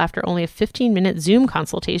cycle after only a 15-minute Zoom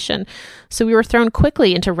consultation. So we were thrown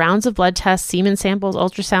quickly into rounds of blood tests, semen samples,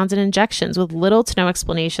 ultrasounds, and injections with little to no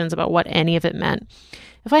explanations about what any of it meant.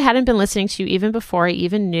 If I hadn't been listening to you even before I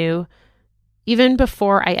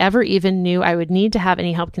ever even knew I would need to have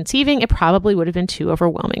any help conceiving, it probably would have been too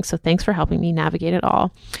overwhelming. So thanks for helping me navigate it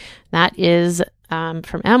all." That is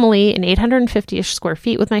from Emily, in 850-ish square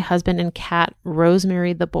feet with my husband and cat,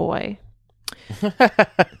 Rosemary the boy.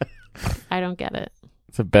 I don't get it.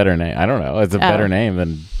 It's a better name. I don't know. It's a better name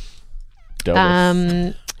than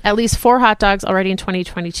Dovis. At least 4 hot dogs already in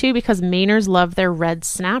 2022 because Mainers love their red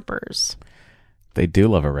snappers. They do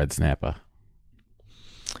love a red snapper.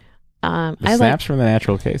 Snaps from the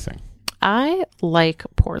natural casing. I like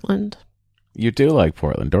Portland. You do like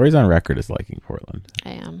Portland. Dory's on record as liking Portland.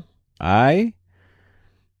 I am. I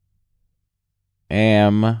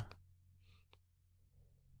am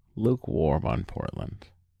lukewarm on Portland.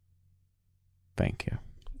 Thank you.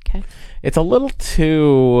 Okay. It's a little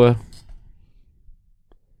too...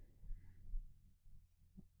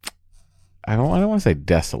 I don't want to say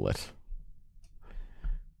desolate.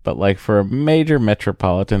 But for a major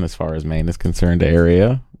metropolitan, as far as Maine is concerned,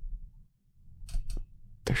 area,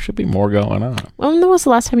 there should be more going on. When was the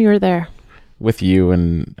last time you were there? With you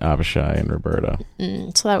and Avishai and Roberta.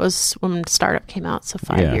 So that was when Startup came out, so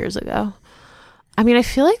 5 years ago. I mean, I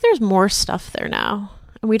feel like there's more stuff there now.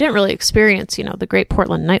 And we didn't really experience, the great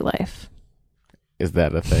Portland nightlife. Is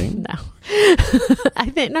that a thing? No.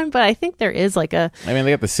 But I think there is they got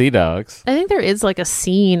the Sea Dogs. I think there is a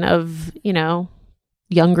scene of,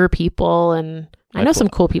 younger people, and I know some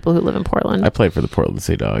cool people who live in Portland. I played for the Portland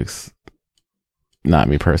Sea Dogs Not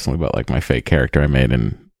me personally, but like my fake character I made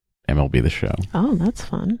in MLB The Show. Oh, that's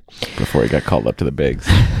fun. Before he got called up to the bigs.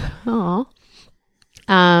 Oh.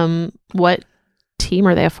 What team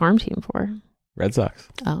are they a farm team for? Red Sox.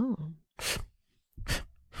 Oh.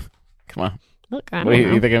 Come on. Look,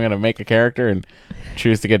 You think I'm going to make a character and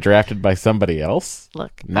choose to get drafted by somebody else?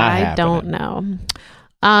 Look, Not I happening. don't know.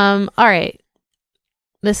 All right.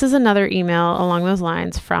 This is another email along those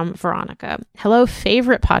lines from Veronica. Hello,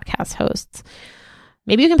 favorite podcast hosts.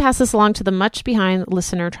 Maybe you can pass this along to the much behind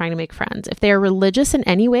listener trying to make friends. If they are religious in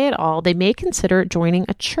any way at all, they may consider joining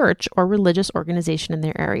a church or religious organization in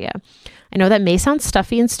their area. I know that may sound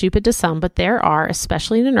stuffy and stupid to some, but there are,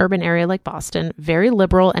 especially in an urban area like Boston, very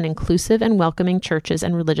liberal and inclusive and welcoming churches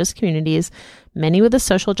and religious communities, many with a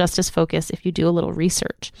social justice focus if you do a little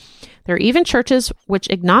research. There are even churches which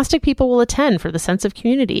agnostic people will attend for the sense of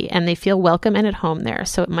community, and they feel welcome and at home there,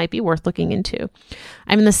 so it might be worth looking into.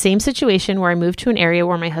 I'm in the same situation where I moved to an area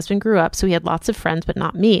where my husband grew up, so he had lots of friends, but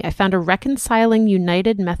not me. I found a reconciling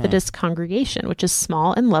United Methodist congregation, which is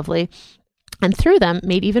small and lovely, and through them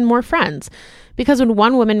made even more friends. Because when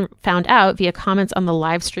one woman found out via comments on the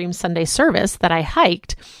live stream Sunday service that I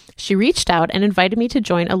hiked, she reached out and invited me to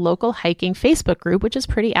join a local hiking Facebook group, which is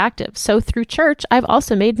pretty active. So through church, I've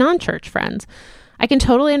also made non-church friends. I can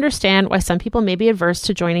totally understand why some people may be averse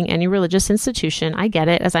to joining any religious institution. I get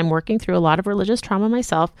it, as I'm working through a lot of religious trauma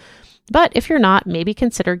myself. But if you're not, maybe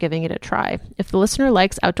consider giving it a try. If the listener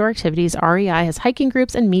likes outdoor activities, REI has hiking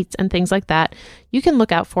groups and meets and things like that you can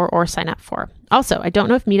look out for or sign up for. Also, I don't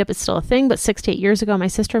know if Meetup is still a thing, but 6 to 8 years ago, my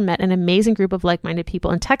sister met an amazing group of like-minded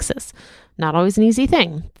people in Texas. Not always an easy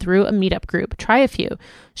thing. Through a Meetup group. Try a few.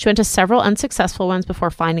 She went to several unsuccessful ones before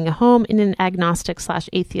finding a home in an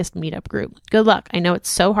agnostic/atheist Meetup group. Good luck. I know it's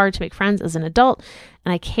so hard to make friends as an adult,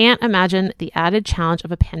 and I can't imagine the added challenge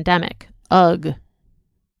of a pandemic. Ugh.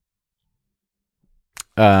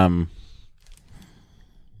 That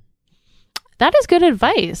is good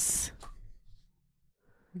advice.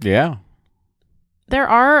 Yeah. There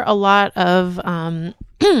are a lot of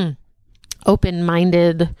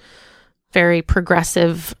open-minded, very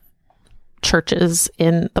progressive churches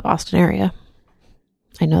in the Boston area.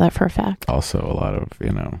 I know that for a fact. Also a lot of,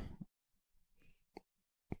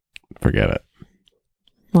 forget it.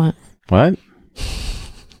 What? What?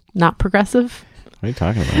 Not progressive? What are you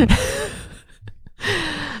talking about?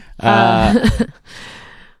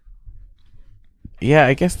 Yeah,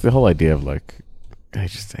 I guess the whole idea of I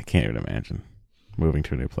can't even imagine moving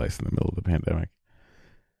to a new place in the middle of the pandemic.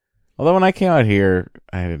 Although when I came out here,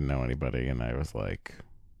 I didn't know anybody, and I was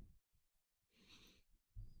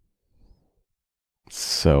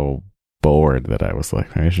so bored that I was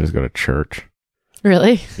like, maybe I should just go to church.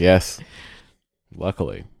 Really? Yes.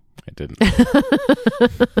 Luckily, I didn't.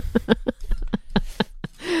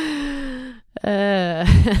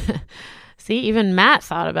 See, even Matt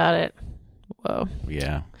thought about it. Whoa.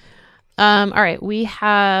 Yeah. All right, we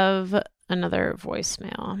have another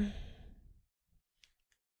voicemail.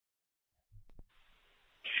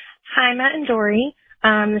 Hi, Matt and Dory.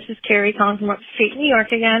 This is Carrie calling from upstate New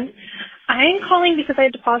York again. I'm calling because I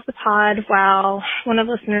had to pause the pod while one of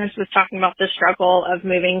the listeners was talking about the struggle of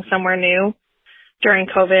moving somewhere new during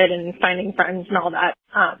COVID and finding friends and all that.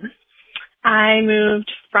 I moved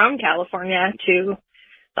from California to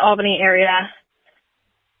the Albany area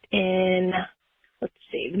in, the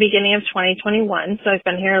beginning of 2021. So I've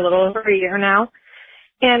been here a little over a year now.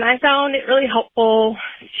 And I found it really helpful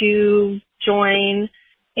to join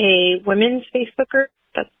a women's Facebook group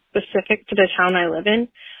that's specific to the town I live in.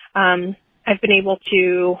 I've been able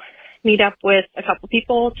to meet up with a couple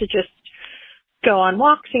people to just go on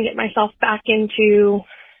walks and get myself back into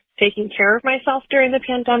taking care of myself during the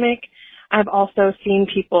pandemic. I've also seen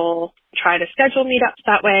people try to schedule meetups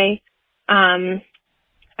that way.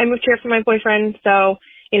 I moved here for my boyfriend, so,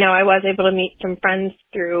 I was able to meet some friends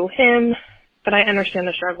through him, but I understand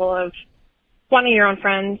the struggle of wanting your own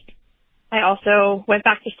friends. I also went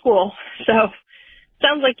back to school, so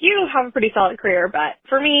sounds like you have a pretty solid career, but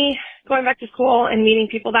for me, going back to school and meeting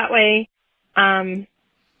people that way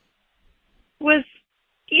was,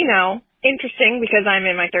 interesting because I'm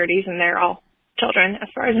in my 30s and they're all children as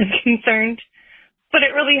far as I'm concerned. But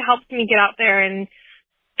it really helped me get out there and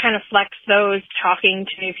kind of flex those talking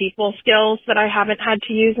to new people skills that I haven't had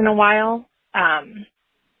to use in a while. I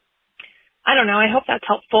don't know. I hope that's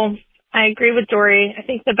helpful. I agree with Dory. I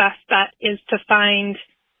think the best bet is to find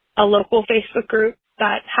a local Facebook group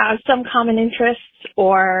that has some common interests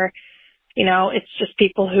or, it's just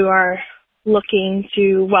people who are looking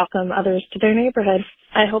to welcome others to their neighborhood.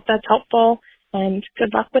 I hope that's helpful and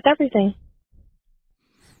good luck with everything.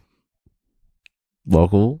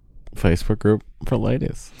 Local Facebook group for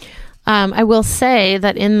ladies. I will say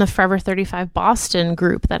that in the Forever 35 Boston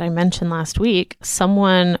group that I mentioned last week,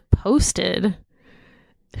 someone posted,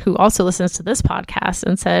 who also listens to this podcast,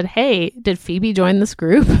 and said, "Hey, did Phoebe join this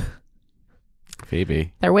group?"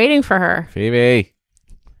 Phoebe. They're waiting for her. Phoebe.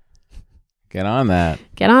 Get on that.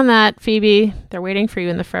 Get on that, Phoebe. They're waiting for you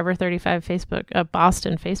in the Forever 35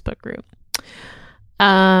 Boston Facebook group.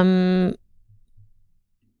 Thank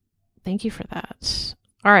you for that.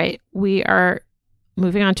 All right. We are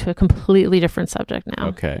moving on to a completely different subject now.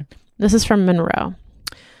 Okay. This is from Monroe.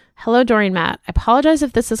 Hello, Doreen and Matt. I apologize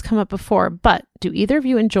if this has come up before, but do either of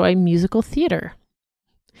you enjoy musical theater?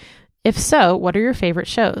 If so, what are your favorite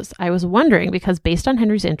shows? I was wondering because based on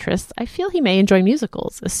Henry's interests, I feel he may enjoy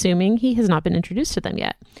musicals, assuming he has not been introduced to them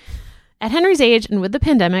yet. At Henry's age and with the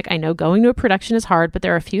pandemic, I know going to a production is hard, but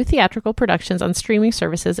there are a few theatrical productions on streaming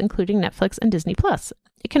services, including Netflix and Disney+.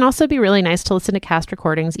 It can also be really nice to listen to cast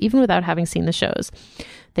recordings, even without having seen the shows.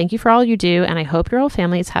 Thank you for all you do, and I hope your whole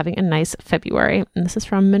family is having a nice February. And this is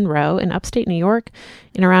from Monroe in upstate New York,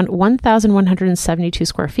 in around 1,172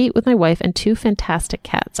 square feet with my wife and 2 fantastic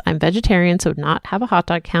cats. I'm vegetarian, so would not have a hot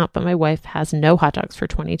dog count, but my wife has no hot dogs for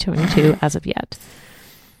 2022 as of yet.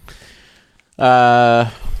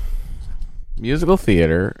 Musical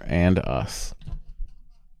theater and us.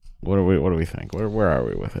 What do we think? Where are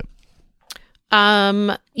we with it?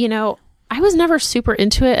 I was never super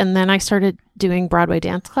into it, and then I started doing Broadway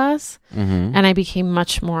dance class, and I became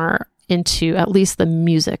much more into at least the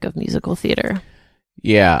music of musical theater.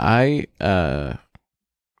 Yeah, I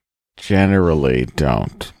generally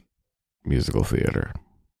don't musical theater,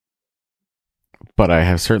 but I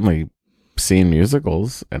have certainly seen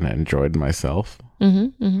musicals and enjoyed myself.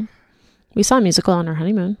 We saw a musical on our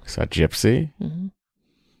honeymoon. We saw Gypsy.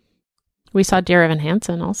 We saw Dear Evan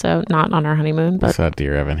Hansen also, not on our honeymoon. But we saw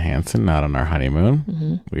Dear Evan Hansen, not on our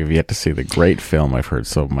honeymoon. We have yet to see the great film I've heard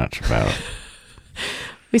so much about.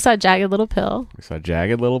 We saw Jagged Little Pill. We saw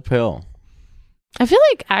Jagged Little Pill. I feel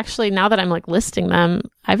like actually now that I'm like listing them,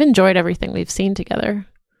 I've enjoyed everything we've seen together.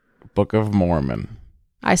 Book of Mormon.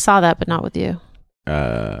 I saw that, but not with you.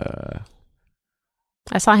 I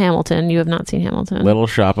saw Hamilton. You have not seen Hamilton. Little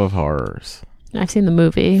Shop of Horrors. I've seen the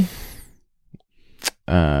movie.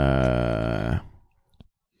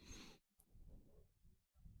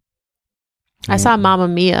 I saw Mamma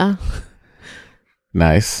Mia.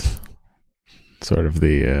 Nice. Sort of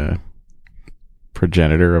the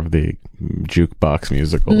progenitor of the jukebox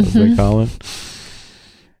musical, as they call it.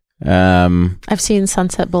 I've seen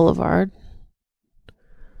Sunset Boulevard.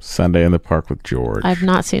 Sunday in the Park with George. I've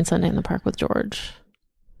not seen Sunday in the Park with George.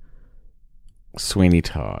 Sweeney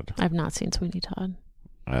Todd. I've not seen Sweeney Todd.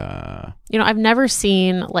 I've never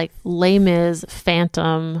seen like Les Mis,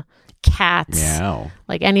 Phantom, Cats. Yeah.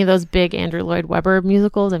 Like any of those big Andrew Lloyd Webber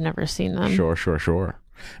musicals. I've never seen them. Sure.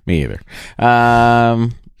 Me either.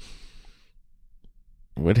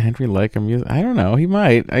 Would Henry like a music? I don't know. He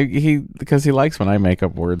might. Because he likes when I make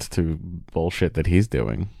up words to bullshit that he's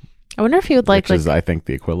doing. I wonder if he would like. Which is, I think,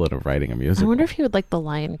 the equivalent of writing a musical. I wonder if he would like the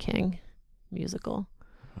Lion King musical.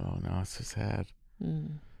 Oh no, it's so sad.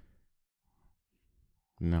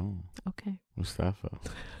 No. Okay. Mustafa.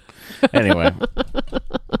 Anyway.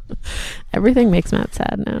 Everything makes Matt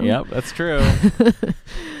sad now. Yep, that's true.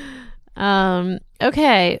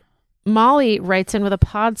 Okay. Molly writes in with a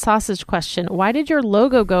pod sausage question. Why did your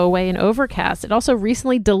logo go away in Overcast? It also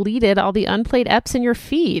recently deleted all the unplayed eps in your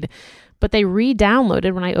feed, but they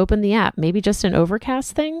re-downloaded when I opened the app. Maybe just an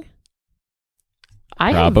Overcast thing?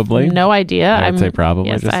 Probably. I have no idea. I'd say probably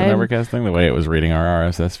yes, just an Overcast thing. The way it was reading our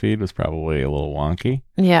RSS feed was probably a little wonky.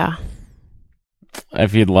 Yeah.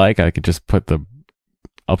 If you'd like, I could just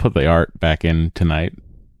I'll put the art back in tonight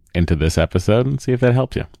into this episode and see if that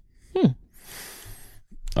helps you.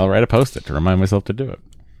 I'll write a post-it to remind myself to do it.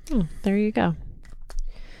 Oh, there you go.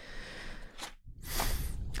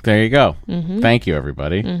 There you go. Thank you,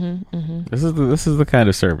 everybody. This is the kind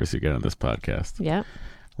of service you get on this podcast. Yeah.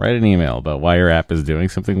 Write an email about why your app is doing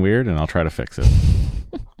something weird, and I'll try to fix it.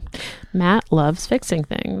 Matt loves fixing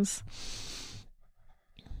things.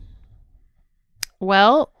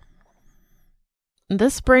 Well,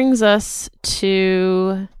 this brings us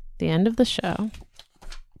to the end of the show.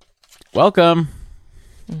 Welcome.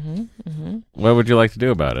 What would you like to do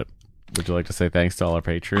about it? Would you like to say thanks to all our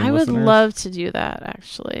Patreon I listeners? would love to do that,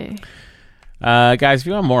 actually. Guys, if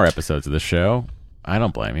you want more episodes of the show, I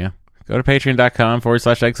don't blame you. Go to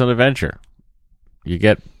patreon.com/excellent adventure. You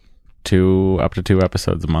get up to 2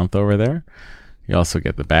 episodes a month over there. You also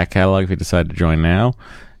get the back catalog if you decide to join now.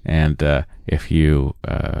 And if you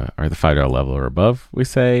are the $5 level or above, we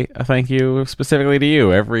say a thank you specifically to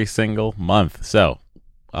you every single month. So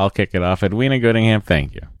I'll kick it off. Edwina Goodingham,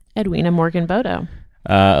 thank you. Edwina Morgan Bodo.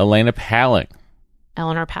 Elena Palling.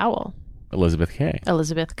 Eleanor Powell. Elizabeth K.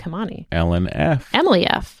 Elizabeth Kamani. Ellen F. Emily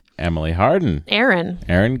F. Emily Harden. Aaron.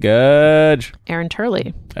 Aaron Gudge. Aaron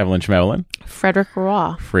Turley. Evelyn Schmevelin. Frederick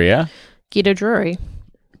Roy. Freya. Gita Drury.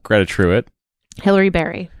 Greta Truitt. Hillary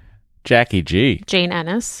Berry. Jackie G. Jane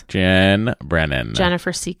Ennis. Jen Brennan.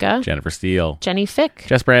 Jennifer Sika. Jennifer Steele. Jenny Fick.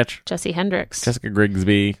 Jess Branch. Jesse Hendricks. Jessica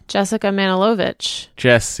Grigsby. Jessica Manilovich.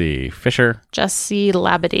 Jesse Fisher. Jesse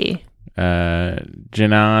Labadie.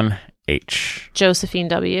 Janan H. Josephine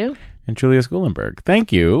W. And Julia Schulenberg.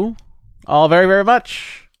 Thank you all very, very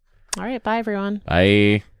much. All right. Bye, everyone.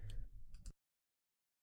 Bye.